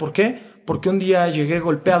 Siempre. ¿Por qué? Porque un día llegué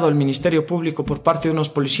golpeado al Ministerio Público por parte de unos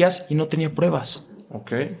policías y no tenía pruebas.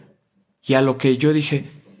 Ok. Y a lo que yo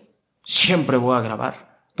dije, siempre voy a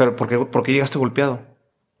grabar. ¿Pero por qué llegaste golpeado?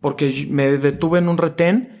 Porque me detuve en un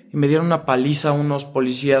retén y me dieron una paliza a unos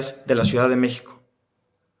policías de la Ciudad de México.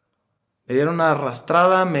 Me dieron una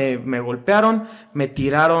arrastrada, me golpearon, me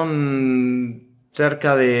tiraron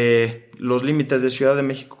cerca de los límites de Ciudad de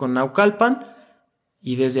México con Naucalpan,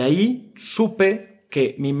 y desde ahí supe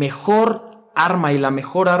que mi mejor arma y la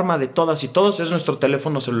mejor arma de todas y todos es nuestro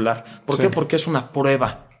teléfono celular. ¿Por qué? Porque es una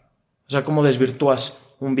prueba. O sea, cómo desvirtúas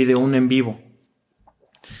un video, un en vivo.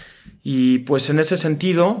 Y pues en ese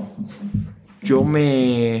sentido, yo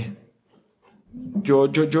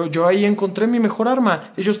ahí encontré mi mejor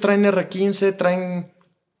arma. Ellos traen R15, traen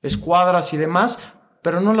escuadras y demás,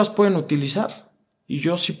 pero no las pueden utilizar. Y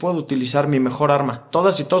yo sí puedo utilizar mi mejor arma.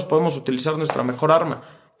 Todas y todos podemos utilizar nuestra mejor arma,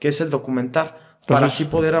 que es el documentar, para así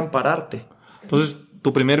poder ampararte. Entonces,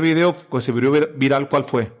 tu primer video que se volvió viral, ¿cuál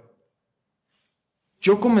fue?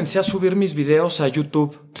 Yo comencé a subir mis videos a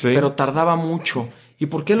YouTube, pero tardaba mucho. ¿Y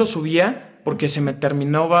por qué lo subía? Porque se me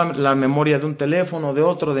terminaba la memoria de un teléfono, de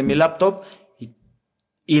otro, de mi laptop,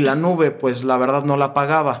 y la nube, pues la verdad no la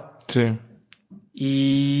pagaba. Sí.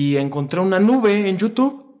 Y encontré una nube en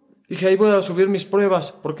YouTube. Dije, ahí voy a subir mis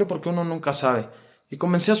pruebas. ¿Por qué? Porque uno nunca sabe. Y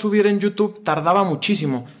comencé a subir en YouTube, tardaba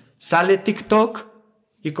muchísimo. Sale TikTok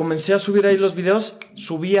y comencé a subir ahí los videos,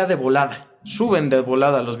 subía de volada. Suben de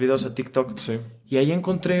volada los videos a TikTok. Sí. Y ahí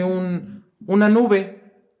encontré una nube.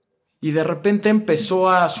 Y de repente empezó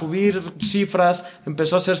a subir cifras,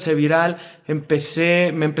 empezó a hacerse viral,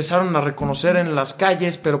 me empezaron a reconocer en las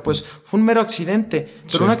calles, pero pues fue un mero accidente,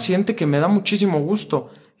 pero un accidente que me da muchísimo gusto,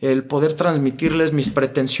 el poder transmitirles mis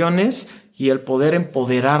pretensiones y el poder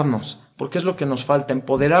empoderarnos, porque es lo que nos falta,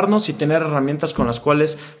 empoderarnos y tener herramientas con las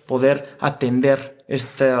cuales poder atender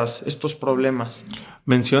estos problemas.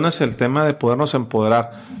 Mencionas el tema de podernos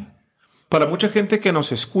empoderar. Para mucha gente que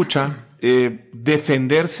nos escucha,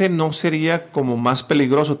 defenderse no sería como más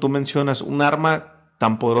peligroso. Tú mencionas un arma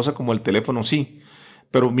tan poderosa como el teléfono, sí.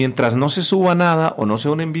 Pero mientras no se suba nada o no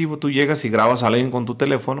sea un en vivo, tú llegas y grabas a alguien con tu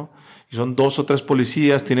teléfono y son 2 o 3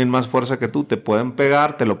 policías, tienen más fuerza que tú, te pueden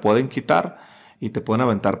pegar, te lo pueden quitar y te pueden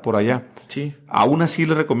aventar por allá. Sí. ¿Aún así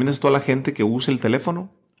le recomiendas a toda la gente que use el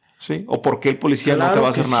teléfono? ¿Sí? ¿O por qué el policía no te va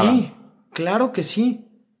a hacer nada? Sí, claro que sí.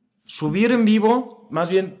 Subir en vivo, más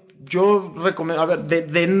bien... Yo recomiendo,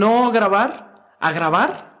 de no grabar a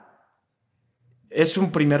grabar es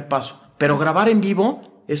un primer paso, pero grabar en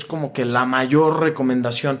vivo es como que la mayor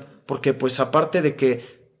recomendación, porque pues aparte de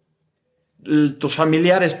que tus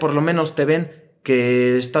familiares por lo menos te ven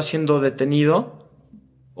que estás siendo detenido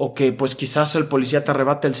o que pues quizás el policía te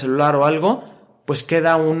arrebate el celular o algo, pues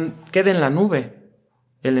queda en la nube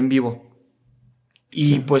el en vivo.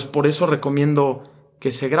 Y pues por eso recomiendo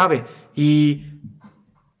que se grabe. Y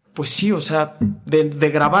pues sí, o sea, de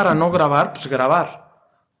grabar a no grabar, pues grabar.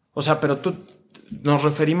 O sea, pero nos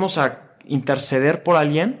referimos a interceder por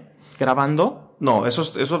alguien grabando. No, eso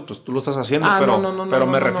pues tú lo estás haciendo, pero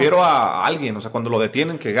me refiero a alguien, o sea, cuando lo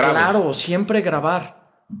detienen que grabe. Claro, siempre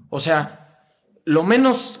grabar. O sea, lo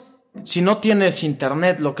menos, si no tienes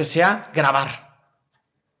internet, lo que sea, grabar.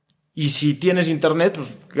 Y si tienes internet,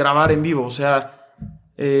 pues grabar en vivo. O sea,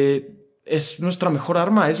 es nuestra mejor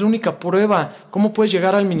arma, es la única prueba. ¿Cómo puedes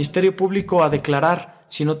llegar al Ministerio Público a declarar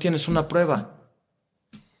si no tienes una prueba?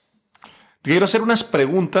 Te quiero hacer unas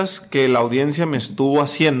preguntas que la audiencia me estuvo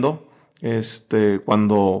haciendo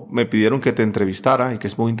cuando me pidieron que te entrevistara y que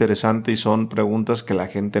es muy interesante y son preguntas que la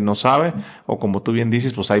gente no sabe o como tú bien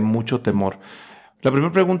dices, pues hay mucho temor. La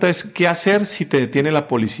primera pregunta es, ¿qué hacer si te detiene la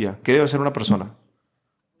policía? ¿Qué debe hacer una persona?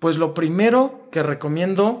 Pues lo primero que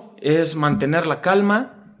recomiendo es mantener la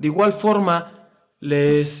calma. De igual forma,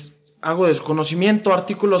 les hago de su conocimiento,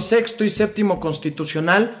 artículos 6º y 7º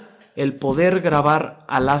constitucional, el poder grabar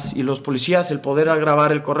a las y los policías, el poder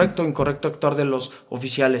grabar el correcto o incorrecto actuar de los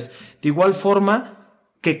oficiales. De igual forma,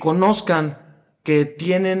 que conozcan que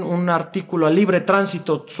tienen un artículo a libre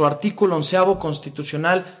tránsito, su artículo 11º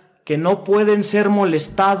constitucional, que no pueden ser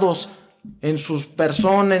molestados en sus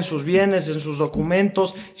personas, en sus bienes, en sus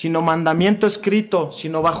documentos, sino mandamiento escrito,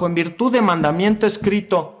 sino bajo en virtud de mandamiento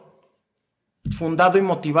escrito, fundado y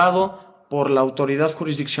motivado por la autoridad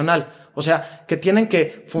jurisdiccional. O sea, que tienen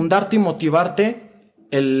que fundarte y motivarte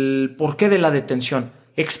el porqué de la detención,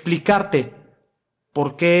 explicarte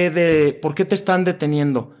por qué te están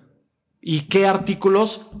deteniendo, y qué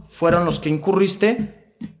artículos fueron los que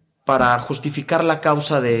incurriste para justificar la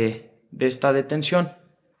causa de esta detención.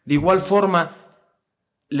 De igual forma,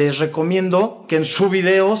 les recomiendo que en su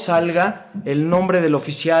video salga el nombre del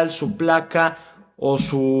oficial, su placa o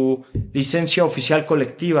su licencia oficial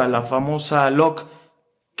colectiva, la famosa LOC,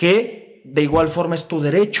 que de igual forma es tu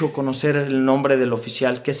derecho conocer el nombre del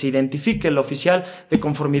oficial, que se identifique el oficial de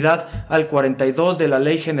conformidad al 42 de la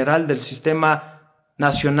Ley General del Sistema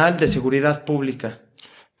Nacional de Seguridad Pública.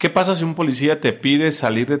 ¿Qué pasa si un policía te pide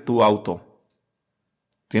salir de tu auto?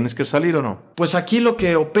 ¿Tienes que salir o no? Pues aquí lo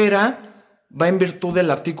que opera va en virtud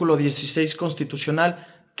del artículo 16 constitucional,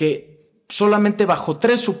 que solamente bajo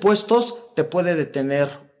 3 supuestos te puede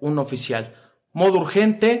detener un oficial: modo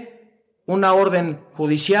urgente, una orden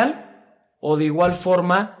judicial o de igual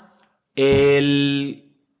forma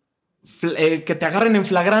el que te agarren en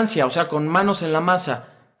flagrancia, o sea, con manos en la masa.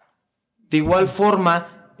 De igual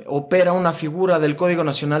forma opera una figura del Código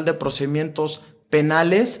Nacional de Procedimientos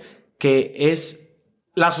Penales que es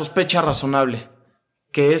la sospecha razonable,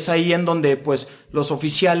 que es ahí en donde pues los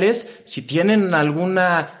oficiales, si tienen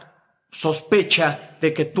alguna sospecha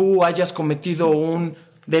de que tú hayas cometido un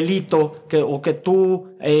delito o que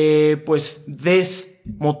tú pues des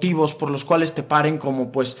motivos por los cuales te paren,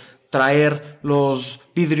 como pues traer los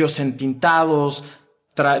vidrios entintados,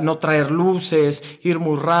 no traer luces, ir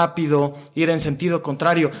muy rápido, ir en sentido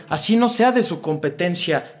contrario, así no sea de su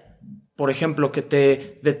competencia. Por ejemplo, que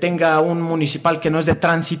te detenga un municipal que no es de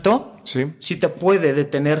tránsito, sí te puede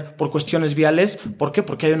detener por cuestiones viales. ¿Por qué?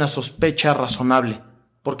 Porque hay una sospecha razonable.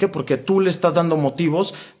 ¿Por qué? Porque tú le estás dando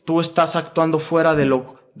motivos, tú estás actuando fuera de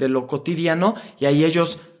lo cotidiano y ahí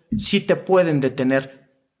ellos sí te pueden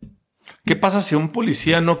detener. ¿Qué pasa si un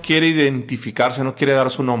policía no quiere identificarse, no quiere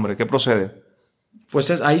dar su nombre? ¿Qué procede?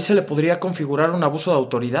 Pues ahí se le podría configurar un abuso de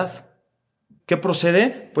autoridad. ¿Qué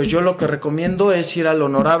procede? Pues yo lo que recomiendo es ir al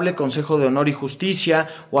Honorable Consejo de Honor y Justicia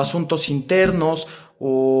o Asuntos Internos,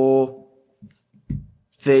 o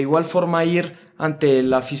de igual forma ir ante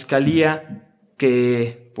la Fiscalía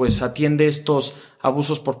que pues atiende estos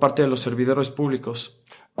abusos por parte de los servidores públicos.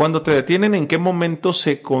 Cuando te detienen, ¿en qué momento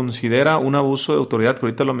se considera un abuso de autoridad, que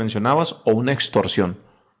ahorita lo mencionabas, o una extorsión?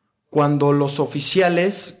 Cuando los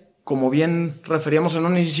oficiales, como bien referíamos en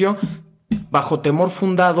un inicio, bajo temor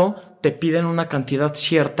fundado, te piden una cantidad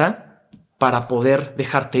cierta para poder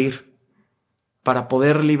dejarte ir, para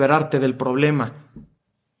poder liberarte del problema.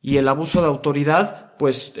 Y el abuso de autoridad,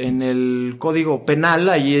 pues en el Código Penal,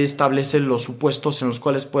 ahí establece los supuestos en los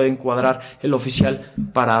cuales puede encuadrar el oficial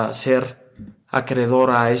para ser acreedor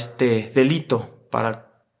a este delito,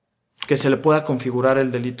 para que se le pueda configurar el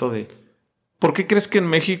delito de... ¿Por qué crees que en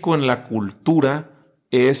México, en la cultura,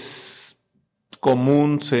 es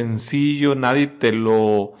común, sencillo,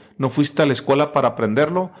 no fuiste a la escuela para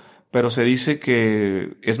aprenderlo, pero se dice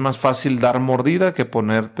que es más fácil dar mordida que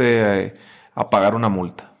ponerte a pagar una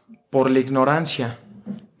multa? Por la ignorancia,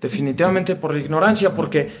 definitivamente por la ignorancia,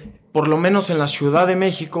 porque por lo menos en la Ciudad de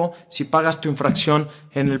México, si pagas tu infracción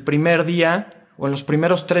en el primer día o en los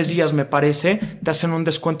primeros 3 días, me parece, te hacen un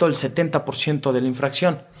descuento del 70% de la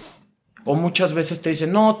infracción. O muchas veces te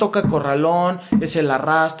dicen, no, toca corralón, es el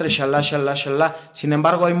arrastre, shalá, shalá, shalá. Sin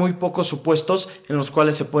embargo, hay muy pocos supuestos en los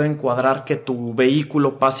cuales se puede encuadrar que tu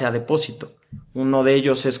vehículo pase a depósito. Uno de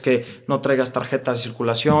ellos es que no traigas tarjeta de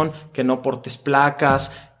circulación, que no portes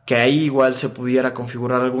placas, que ahí igual se pudiera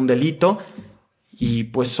configurar algún delito. Y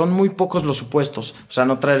pues son muy pocos los supuestos. O sea,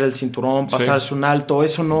 no traer el cinturón, pasarse un alto,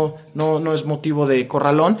 eso no es motivo de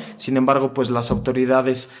corralón. Sin embargo, pues las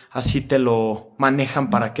autoridades así te lo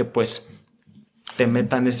manejan para que pues te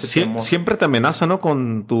metan temor. Siempre te amenazan, ¿no?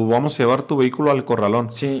 Vamos a llevar tu vehículo al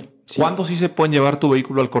corralón. Sí. ¿Cuándo sí se pueden llevar tu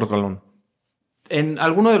vehículo al corralón? En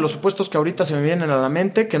alguno de los supuestos que ahorita se me vienen a la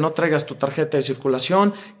mente, que no traigas tu tarjeta de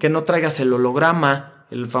circulación, que no traigas el holograma,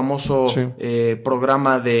 el famoso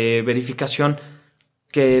programa de verificación,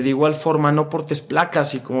 que de igual forma no portes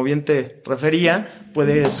placas y, como bien te refería,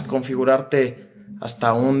 puedes configurarte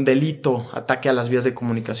hasta un delito, ataque a las vías de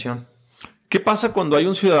comunicación. ¿Qué pasa cuando hay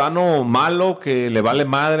un ciudadano malo que le vale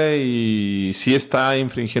madre y sí está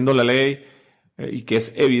infringiendo la ley y que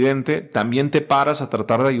es evidente? ¿También te paras a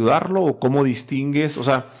tratar de ayudarlo o cómo distingues? O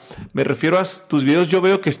sea, me refiero a tus videos, yo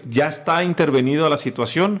veo que ya está intervenido la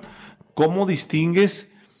situación. ¿Cómo distingues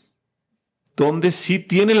dónde sí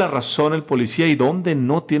tiene la razón el policía y dónde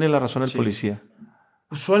no tiene la razón el policía?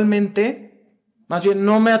 Usualmente, más bien,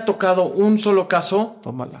 no me ha tocado un solo caso.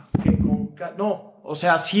 Tómala. O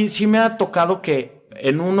sea, sí me ha tocado que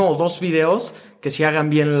en 1 o 2 videos que se hagan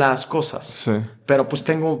bien las cosas. Sí. Pero pues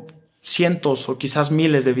tengo cientos o quizás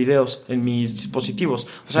miles de videos en mis dispositivos.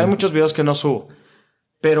 O sea, hay muchos videos que no subo.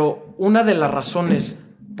 Pero una de las razones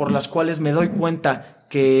por las cuales me doy cuenta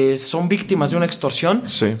que son víctimas de una extorsión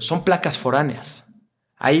son placas foráneas.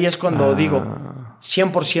 Ahí es cuando digo,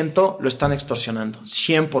 100% lo están extorsionando,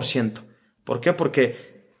 100%. ¿Por qué?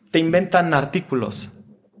 Porque te inventan artículos,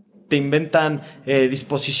 te inventan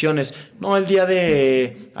disposiciones. No, el día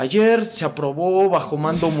de ayer se aprobó bajo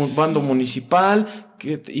mando municipal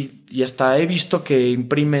y hasta he visto que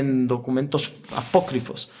imprimen documentos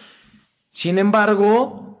apócrifos. Sin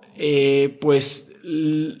embargo, pues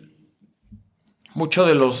muchos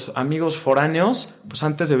de los amigos foráneos, pues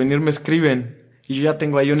antes de venir me escriben y yo ya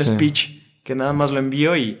tengo ahí un speech que nada más lo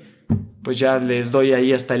envío y pues ya les doy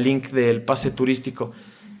ahí hasta el link del pase turístico.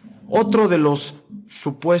 Otro de los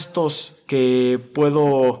supuestos que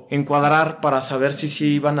puedo encuadrar para saber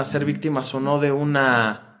si van a ser víctimas o no de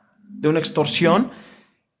una extorsión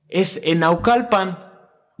es en Naucalpan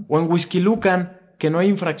o en Huixquilucan, que no hay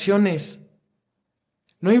infracciones.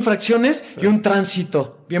 No hay infracciones y un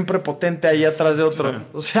tránsito bien prepotente ahí atrás de otro. Sí.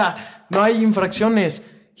 O sea, no hay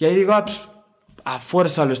infracciones. Y ahí digo, pues, a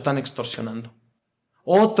fuerza lo están extorsionando.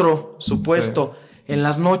 Otro supuesto, en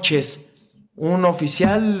las noches, un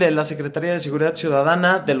oficial de la Secretaría de Seguridad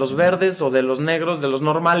Ciudadana, de los verdes o de los negros, de los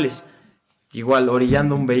normales, igual,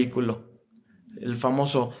 orillando un vehículo. El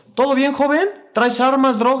famoso, ¿todo bien, joven? ¿Traes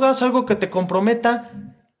armas, drogas, algo que te comprometa?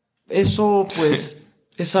 Eso, pues,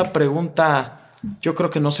 esa pregunta yo creo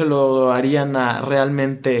que no se lo harían a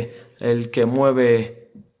realmente el que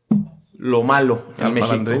mueve lo malo en México.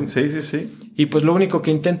 Malandrín. Sí. Y pues lo único que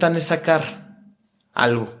intentan es sacar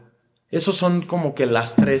algo. Esos son como que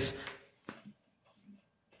las tres.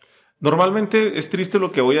 Normalmente es triste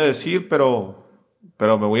lo que voy a decir, pero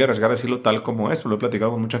me voy a arriesgar a decirlo tal como es, lo he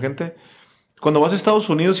platicado con mucha gente. Cuando vas a Estados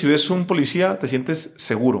Unidos y ves un policía, te sientes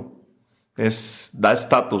seguro. Da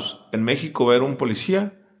estatus. En México ver un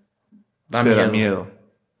policía da miedo.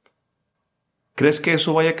 ¿Crees que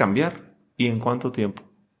eso vaya a cambiar? ¿Y en cuánto tiempo?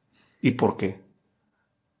 ¿Y por qué?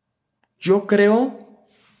 Yo creo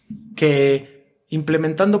que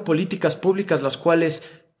implementando políticas públicas las cuales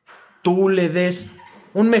tú le des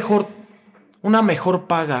una mejor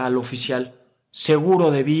paga al oficial,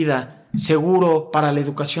 seguro de vida, seguro para la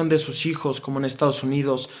educación de sus hijos como en Estados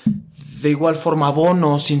Unidos, de igual forma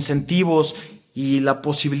bonos, incentivos y la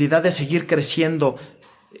posibilidad de seguir creciendo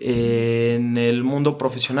en el mundo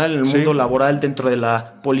profesional, en el mundo laboral dentro de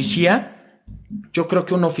la policía. Yo creo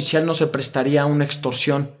que un oficial no se prestaría a una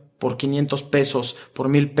extorsión por 500 pesos, por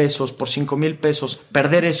 1,000 pesos, por 5,000 pesos.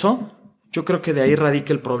 Perder eso, yo creo que de ahí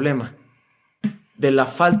radica el problema. De la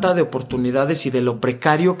falta de oportunidades y de lo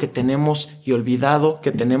precario que tenemos y olvidado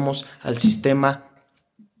que tenemos al sistema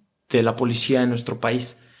de la policía en nuestro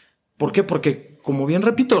país. ¿Por qué? Porque, como bien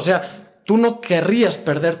repito, o sea, tú no querrías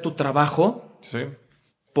perder tu trabajo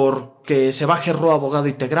porque se baje Ro abogado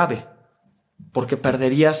y te grabe, porque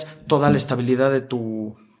perderías toda la estabilidad de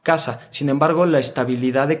tu casa. Sin embargo, la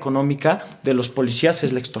estabilidad económica de los policías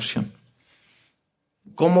es la extorsión.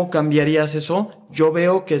 ¿Cómo cambiarías eso? Yo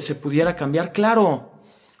veo que se pudiera cambiar, claro.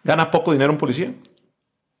 ¿Gana poco dinero un policía?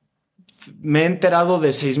 Me he enterado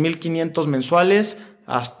de 6,500 mensuales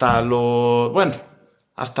hasta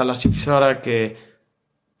la cifra que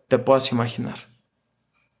te puedas imaginar.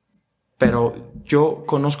 Pero yo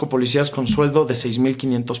conozco policías con sueldo de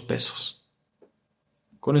 6,500 pesos.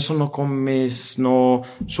 Con eso no comes, no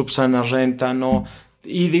subsanas renta, no.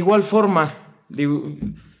 Y de igual forma,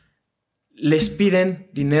 les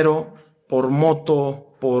piden dinero por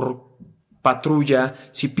moto, por patrulla,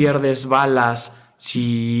 si pierdes balas,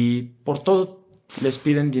 por todo les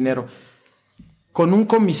piden dinero. Con un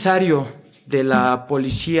comisario de la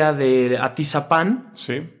policía de Atizapán,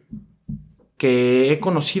 que he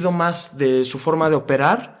conocido más de su forma de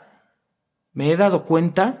operar, me he dado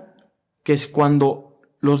cuenta que es cuando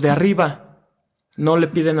los de arriba no le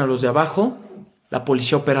piden a los de abajo, la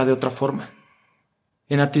policía opera de otra forma.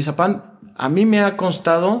 En Atizapán, a mí me ha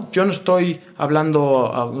constado, yo no estoy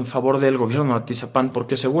hablando en favor del gobierno de Atizapán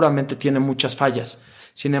porque seguramente tiene muchas fallas.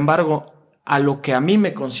 Sin embargo, a lo que a mí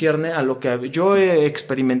me concierne, a lo que yo he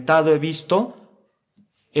experimentado, he visto,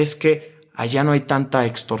 es que allá no hay tanta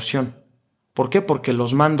extorsión. ¿Por qué? Porque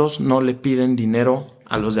los mandos no le piden dinero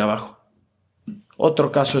a los de abajo.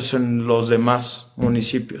 Otro caso es en los demás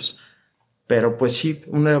municipios. Pero pues sí,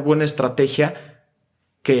 una buena estrategia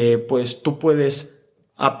que pues tú puedes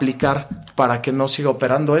aplicar para que no siga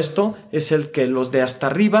operando esto es el que los de hasta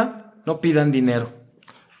arriba no pidan dinero.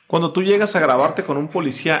 Cuando tú llegas a grabarte con un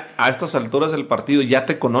policía a estas alturas del partido, ¿ya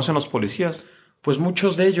te conocen los policías? Pues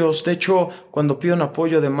muchos de ellos. De hecho, cuando pido un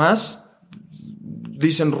apoyo de más,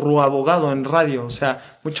 dicen abogado en radio. O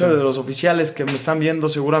sea, muchos de los oficiales que me están viendo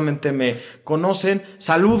seguramente me conocen.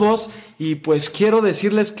 Saludos, y pues quiero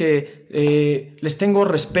decirles que les tengo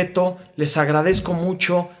respeto, les agradezco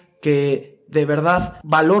mucho, que de verdad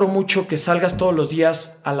valoro mucho que salgas todos los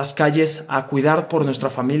días a las calles a cuidar por nuestra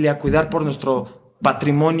familia, a cuidar por nuestro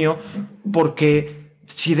patrimonio, porque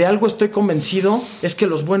si de algo estoy convencido es que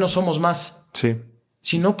los buenos somos más. Sí.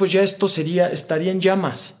 Si no, pues ya esto estaría en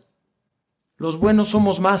llamas. Los buenos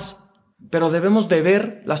somos más, pero debemos de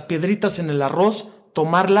ver las piedritas en el arroz,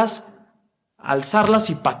 tomarlas, alzarlas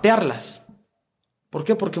y patearlas. ¿Por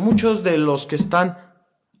qué? Porque muchos de los que están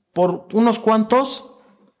por unos cuantos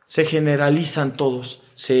se generalizan todos.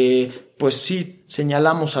 Pues sí,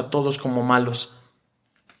 señalamos a todos como malos.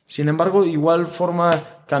 Sin embargo, de igual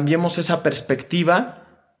forma, cambiemos esa perspectiva.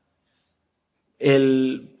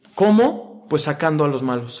 ¿Cómo? Pues sacando a los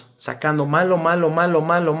malos. Sacando malo,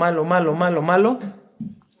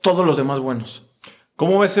 todos los demás buenos.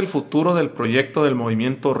 ¿Cómo ves el futuro del proyecto del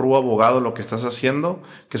movimiento RU Abogado, lo que estás haciendo,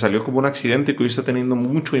 que salió como un accidente y que hoy está teniendo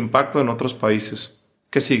mucho impacto en otros países?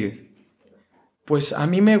 ¿Qué sigue? Pues a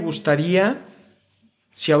mí me gustaría,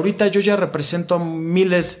 si ahorita yo ya represento a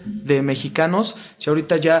miles de mexicanos, si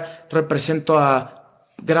ahorita ya represento a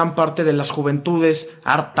gran parte de las juventudes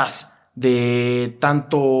hartas de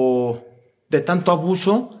tanto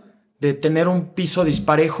abuso, de tener un piso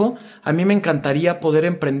disparejo, a mí me encantaría poder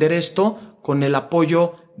emprender esto con el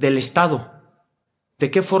apoyo del Estado. ¿De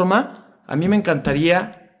qué forma? A mí me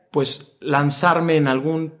encantaría pues lanzarme en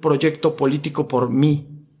algún proyecto político por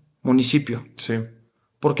mi municipio. Sí.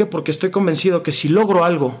 ¿Por qué? Porque estoy convencido que si logro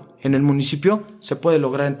algo en el municipio, se puede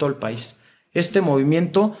lograr en todo el país. Este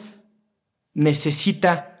movimiento no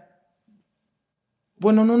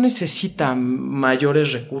necesita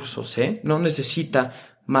mayores recursos, no necesita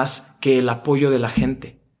más que el apoyo de la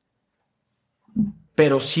gente.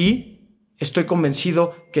 Pero sí estoy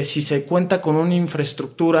convencido que si se cuenta con una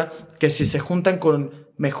infraestructura, que si se juntan con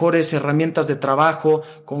mejores herramientas de trabajo,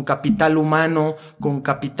 con capital humano, con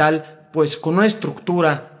capital, pues con una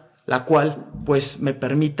estructura la cual pues me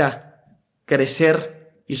permita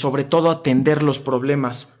crecer y sobre todo atender los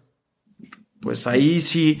problemas, pues ahí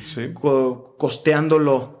sí.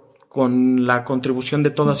 Costeándolo con la contribución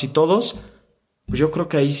de todas y todos, pues yo creo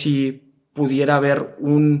que ahí sí pudiera haber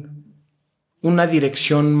una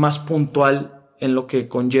dirección más puntual en lo que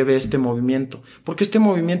conlleve este movimiento. Porque este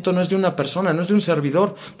movimiento no es de una persona, no es de un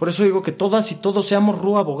servidor. Por eso digo que todas y todos seamos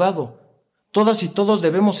RU Abogado. Todas y todos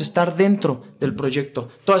debemos estar dentro del proyecto.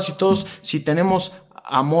 Todas y todos, si tenemos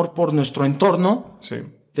amor por nuestro entorno,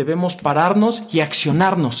 debemos pararnos y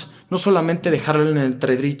accionarnos. No solamente dejarlo en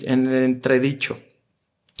el entredicho.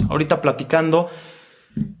 Ahorita platicando,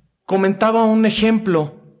 comentaba un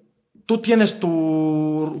ejemplo. Tú tienes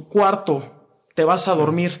tu cuarto, te vas a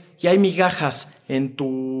dormir y hay migajas en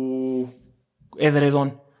tu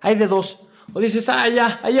edredón. Hay de dos. O dices,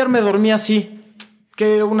 ya, ayer me dormí así,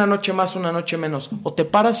 que una noche más, una noche menos. O te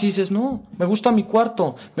paras y dices, no, me gusta mi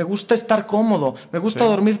cuarto, me gusta estar cómodo, me gusta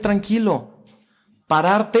dormir tranquilo.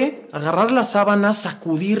 Pararte, agarrar la sábana,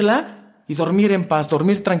 sacudirla y dormir en paz,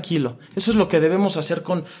 dormir tranquilo. Eso es lo que debemos hacer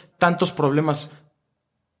con tantos problemas.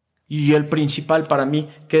 Y el principal para mí,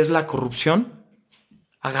 que es la corrupción,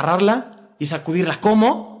 agarrarla y sacudirla.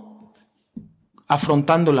 ¿Cómo?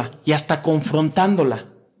 Afrontándola y hasta confrontándola.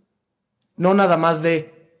 No nada más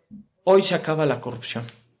de hoy se acaba la corrupción.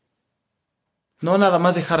 No nada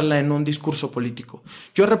más dejarla en un discurso político.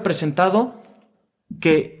 Yo he representado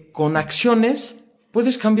que con acciones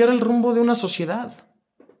puedes cambiar el rumbo de una sociedad.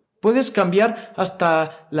 Puedes cambiar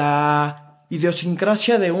hasta la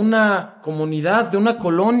idiosincrasia de una comunidad, de una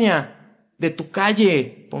colonia, de tu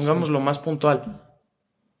calle, pongámoslo más puntual.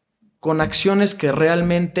 Con acciones que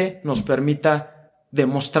realmente nos permita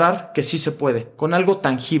demostrar que sí se puede, con algo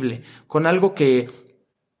tangible, con algo que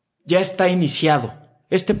ya está iniciado.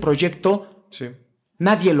 Este proyecto,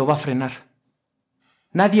 nadie lo va a frenar.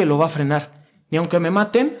 Nadie lo va a frenar. Ni aunque me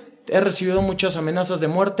maten, he recibido muchas amenazas de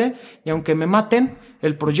muerte, y aunque me maten,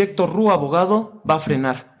 el proyecto RU Abogado va a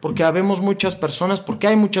frenar. Porque hay muchas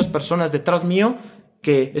personas detrás mío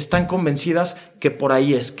que están convencidas que por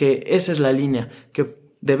ahí es, que esa es la línea, que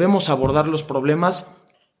debemos abordar los problemas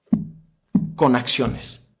con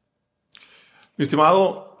acciones. Mi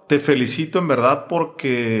estimado, te felicito en verdad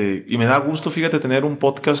porque, y me da gusto, fíjate, tener un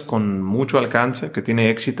podcast con mucho alcance, que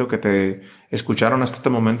tiene éxito, que te escucharon hasta este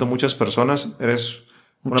momento muchas personas. Eres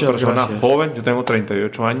una persona joven, yo tengo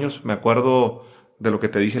 38 años, me acuerdo de lo que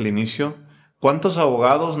te dije al inicio. ¿Cuántos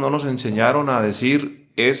abogados no nos enseñaron a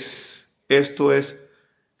decir esto es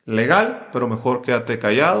legal, pero mejor quédate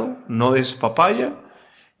callado, no des papaya?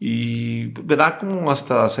 Y me da como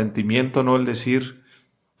hasta sentimiento, ¿no? El decir,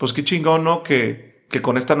 pues qué chingón, ¿no? Que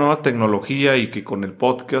con esta nueva tecnología y que con el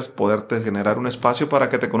podcast poderte generar un espacio para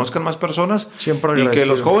que te conozcan más personas. Siempre y agradecido. que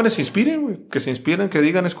los jóvenes se inspiren, güey. Que se inspiren, que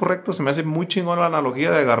digan es correcto. Se me hace muy chingón la analogía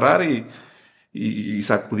de agarrar y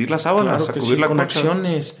sacudir las sábanas, Claro que sacudir sí, la con concha.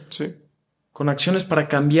 acciones. Sí. Con acciones para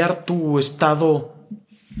cambiar tu estado,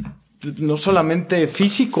 no solamente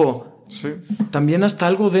físico, Sí. también hasta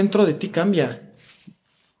algo dentro de ti cambia.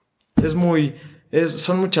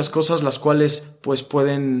 Son muchas cosas las cuales pues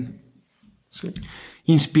pueden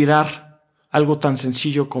inspirar algo tan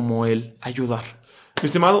sencillo como el ayudar. Mi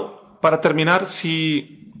estimado, para terminar,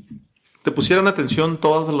 si te pusieran atención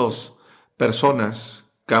todas las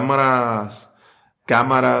personas, cámaras,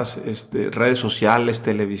 redes sociales,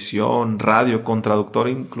 televisión, radio, con traductor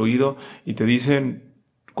incluido, y te dicen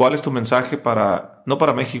cuál es tu mensaje no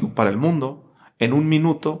para México, para el mundo, en un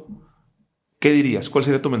minuto, ¿qué dirías? ¿Cuál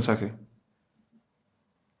sería tu mensaje?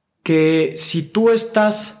 Que si tú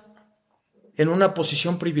estás en una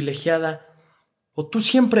posición privilegiada, o tú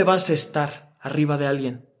siempre vas a estar arriba de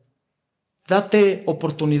alguien, date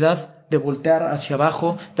oportunidad de voltear hacia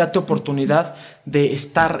abajo, date oportunidad de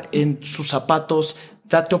estar en sus zapatos,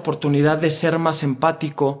 date oportunidad de ser más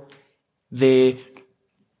empático,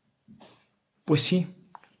 pues sí,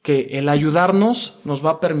 que el ayudarnos nos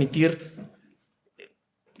va a permitir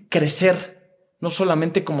crecer, no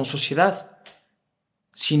solamente como sociedad,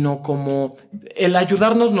 sino como el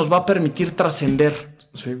ayudarnos nos va a permitir trascender.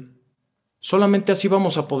 Sí. Solamente así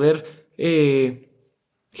vamos a poder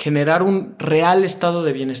generar un real estado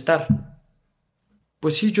de bienestar.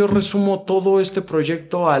 Pues sí, yo resumo todo este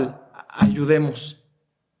proyecto al ayudemos,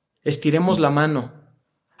 estiremos la mano.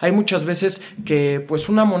 Hay muchas veces que pues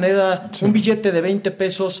una moneda, un billete de 20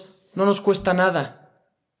 pesos no nos cuesta nada.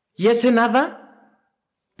 Y ese nada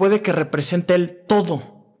puede que represente el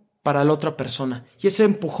todo para la otra persona. Y ese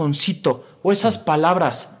empujoncito o esas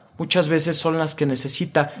palabras muchas veces son las que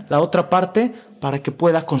necesita la otra parte para que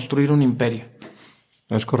pueda construir un imperio.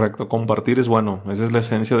 Es correcto. Compartir es bueno. Esa es la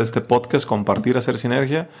esencia de este podcast. Compartir, hacer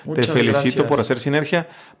sinergia. Muchas te felicito gracias por hacer sinergia.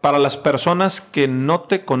 Para las personas que no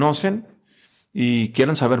te conocen y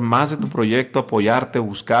quieren saber más de tu proyecto, apoyarte,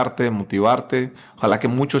 buscarte, motivarte, ojalá que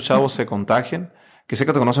muchos chavos se contagien. Que sé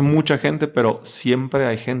que te conoce mucha gente, pero siempre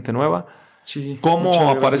hay gente nueva. Sí, ¿Cómo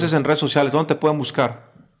apareces en redes sociales? ¿Dónde te pueden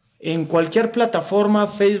buscar? En cualquier plataforma,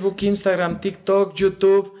 Facebook, Instagram, TikTok,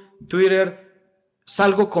 YouTube, Twitter,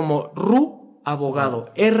 salgo como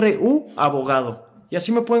abogado, RU abogado. Y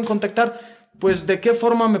así me pueden contactar. Pues, ¿de qué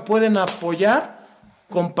forma me pueden apoyar?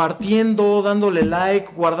 Compartiendo, dándole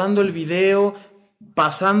like, guardando el video,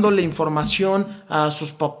 pasándole información a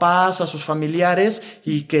sus papás, a sus familiares,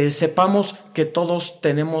 y que sepamos que todos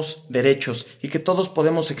tenemos derechos y que todos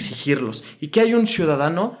podemos exigirlos. Y que hay un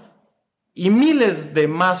ciudadano y miles de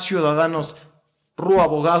más ciudadanos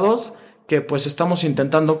abogados que pues estamos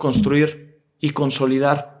intentando construir y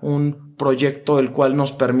consolidar un proyecto el cual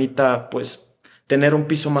nos permita pues tener un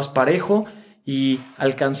piso más parejo y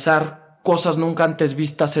alcanzar cosas nunca antes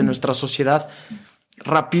vistas en nuestra sociedad.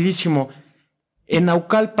 Rapidísimo. En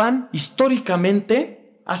Naucalpan,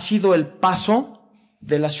 históricamente, ha sido el paso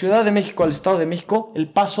de la Ciudad de México al Estado de México, el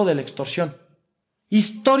paso de la extorsión.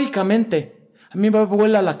 Históricamente. A mí me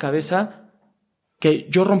vuela la cabeza que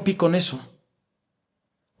yo rompí con eso.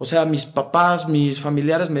 O sea, mis papás, mis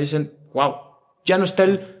familiares me dicen, wow, ya no está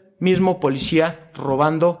el mismo policía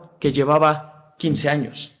robando que llevaba 15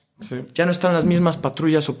 años. Sí. Ya no están las mismas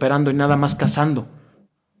patrullas operando y nada más cazando.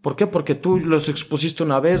 ¿Por qué? Porque tú los expusiste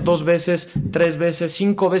una vez, 2 veces, 3 veces,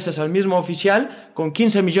 5 veces al mismo oficial con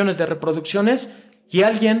 15 millones de reproducciones y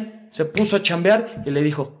alguien se puso a chambear y le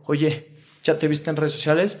dijo, oye, ¿ya te viste en redes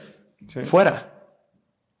sociales? Sí. Fuera.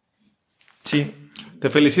 Sí. Te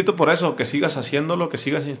felicito por eso, que sigas haciéndolo, que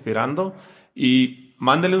sigas inspirando y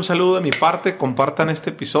mándenle un saludo de mi parte, compartan este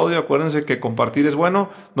episodio, acuérdense que compartir es bueno.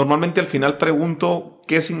 Normalmente al final pregunto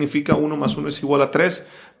qué significa 1 más 1 es igual a 3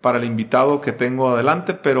 para el invitado que tengo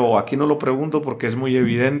adelante, pero aquí no lo pregunto porque es muy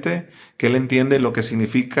evidente que él entiende lo que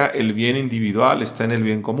significa el bien individual, está en el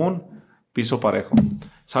bien común, piso parejo.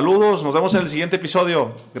 Saludos, nos vemos en el siguiente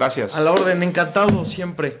episodio. Gracias. A la orden, encantado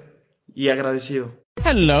siempre y agradecido.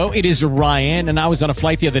 Hello, it is Ryan, and I was on a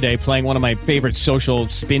flight the other day playing one of my favorite social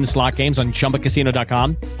spin slot games on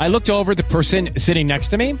ChumbaCasino.com. I looked over at the person sitting next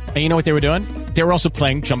to me, and you know what they were doing? They were also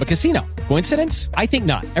playing Chumba Casino. Coincidence? I think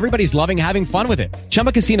not. Everybody's loving having fun with it.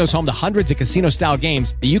 Chumba Casino is home to hundreds of casino-style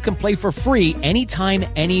games that you can play for free anytime,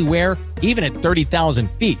 anywhere, even at 30,000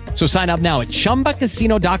 feet. So sign up now at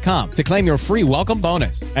ChumbaCasino.com to claim your free welcome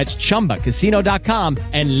bonus. That's ChumbaCasino.com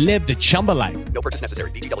and live the Chumba life. No purchase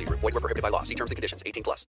necessary. VGW. Void where prohibited by law. See terms and conditions.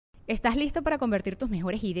 18+. ¿Estás listo para convertir tus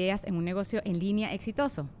mejores ideas en un negocio en línea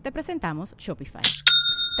exitoso? Te presentamos Shopify.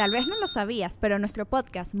 Tal vez no lo sabías, pero nuestro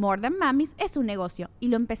podcast More Than Mamis es un negocio y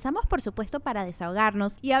lo empezamos por supuesto para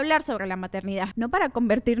desahogarnos y hablar sobre la maternidad, no para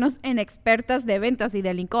convertirnos en expertas de ventas y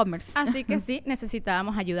del e-commerce. Así que sí,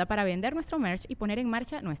 necesitábamos ayuda para vender nuestro merch y poner en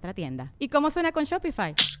marcha nuestra tienda. ¿Y cómo suena con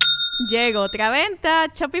Shopify? Llegó otra venta.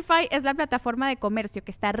 Shopify es la plataforma de comercio que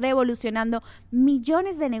está revolucionando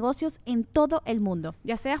millones de negocios en todo el mundo.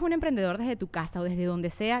 Ya seas un emprendedor desde tu casa o desde donde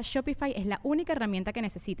sea, Shopify es la única herramienta que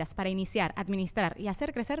necesitas para iniciar, administrar y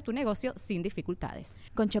hacer crecer tu negocio sin dificultades.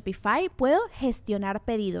 Con Shopify puedo gestionar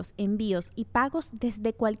pedidos, envíos y pagos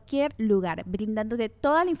desde cualquier lugar, brindándote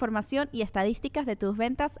toda la información y estadísticas de tus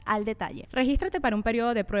ventas al detalle. Regístrate para un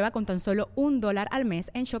periodo de prueba con tan solo $1 al mes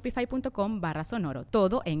en shopify.com/sonoro,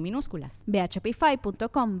 todo en minúsculas. Ve a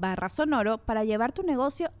shopify.com/sonoro para llevar tu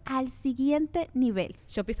negocio al siguiente nivel.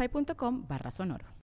 Shopify.com/sonoro.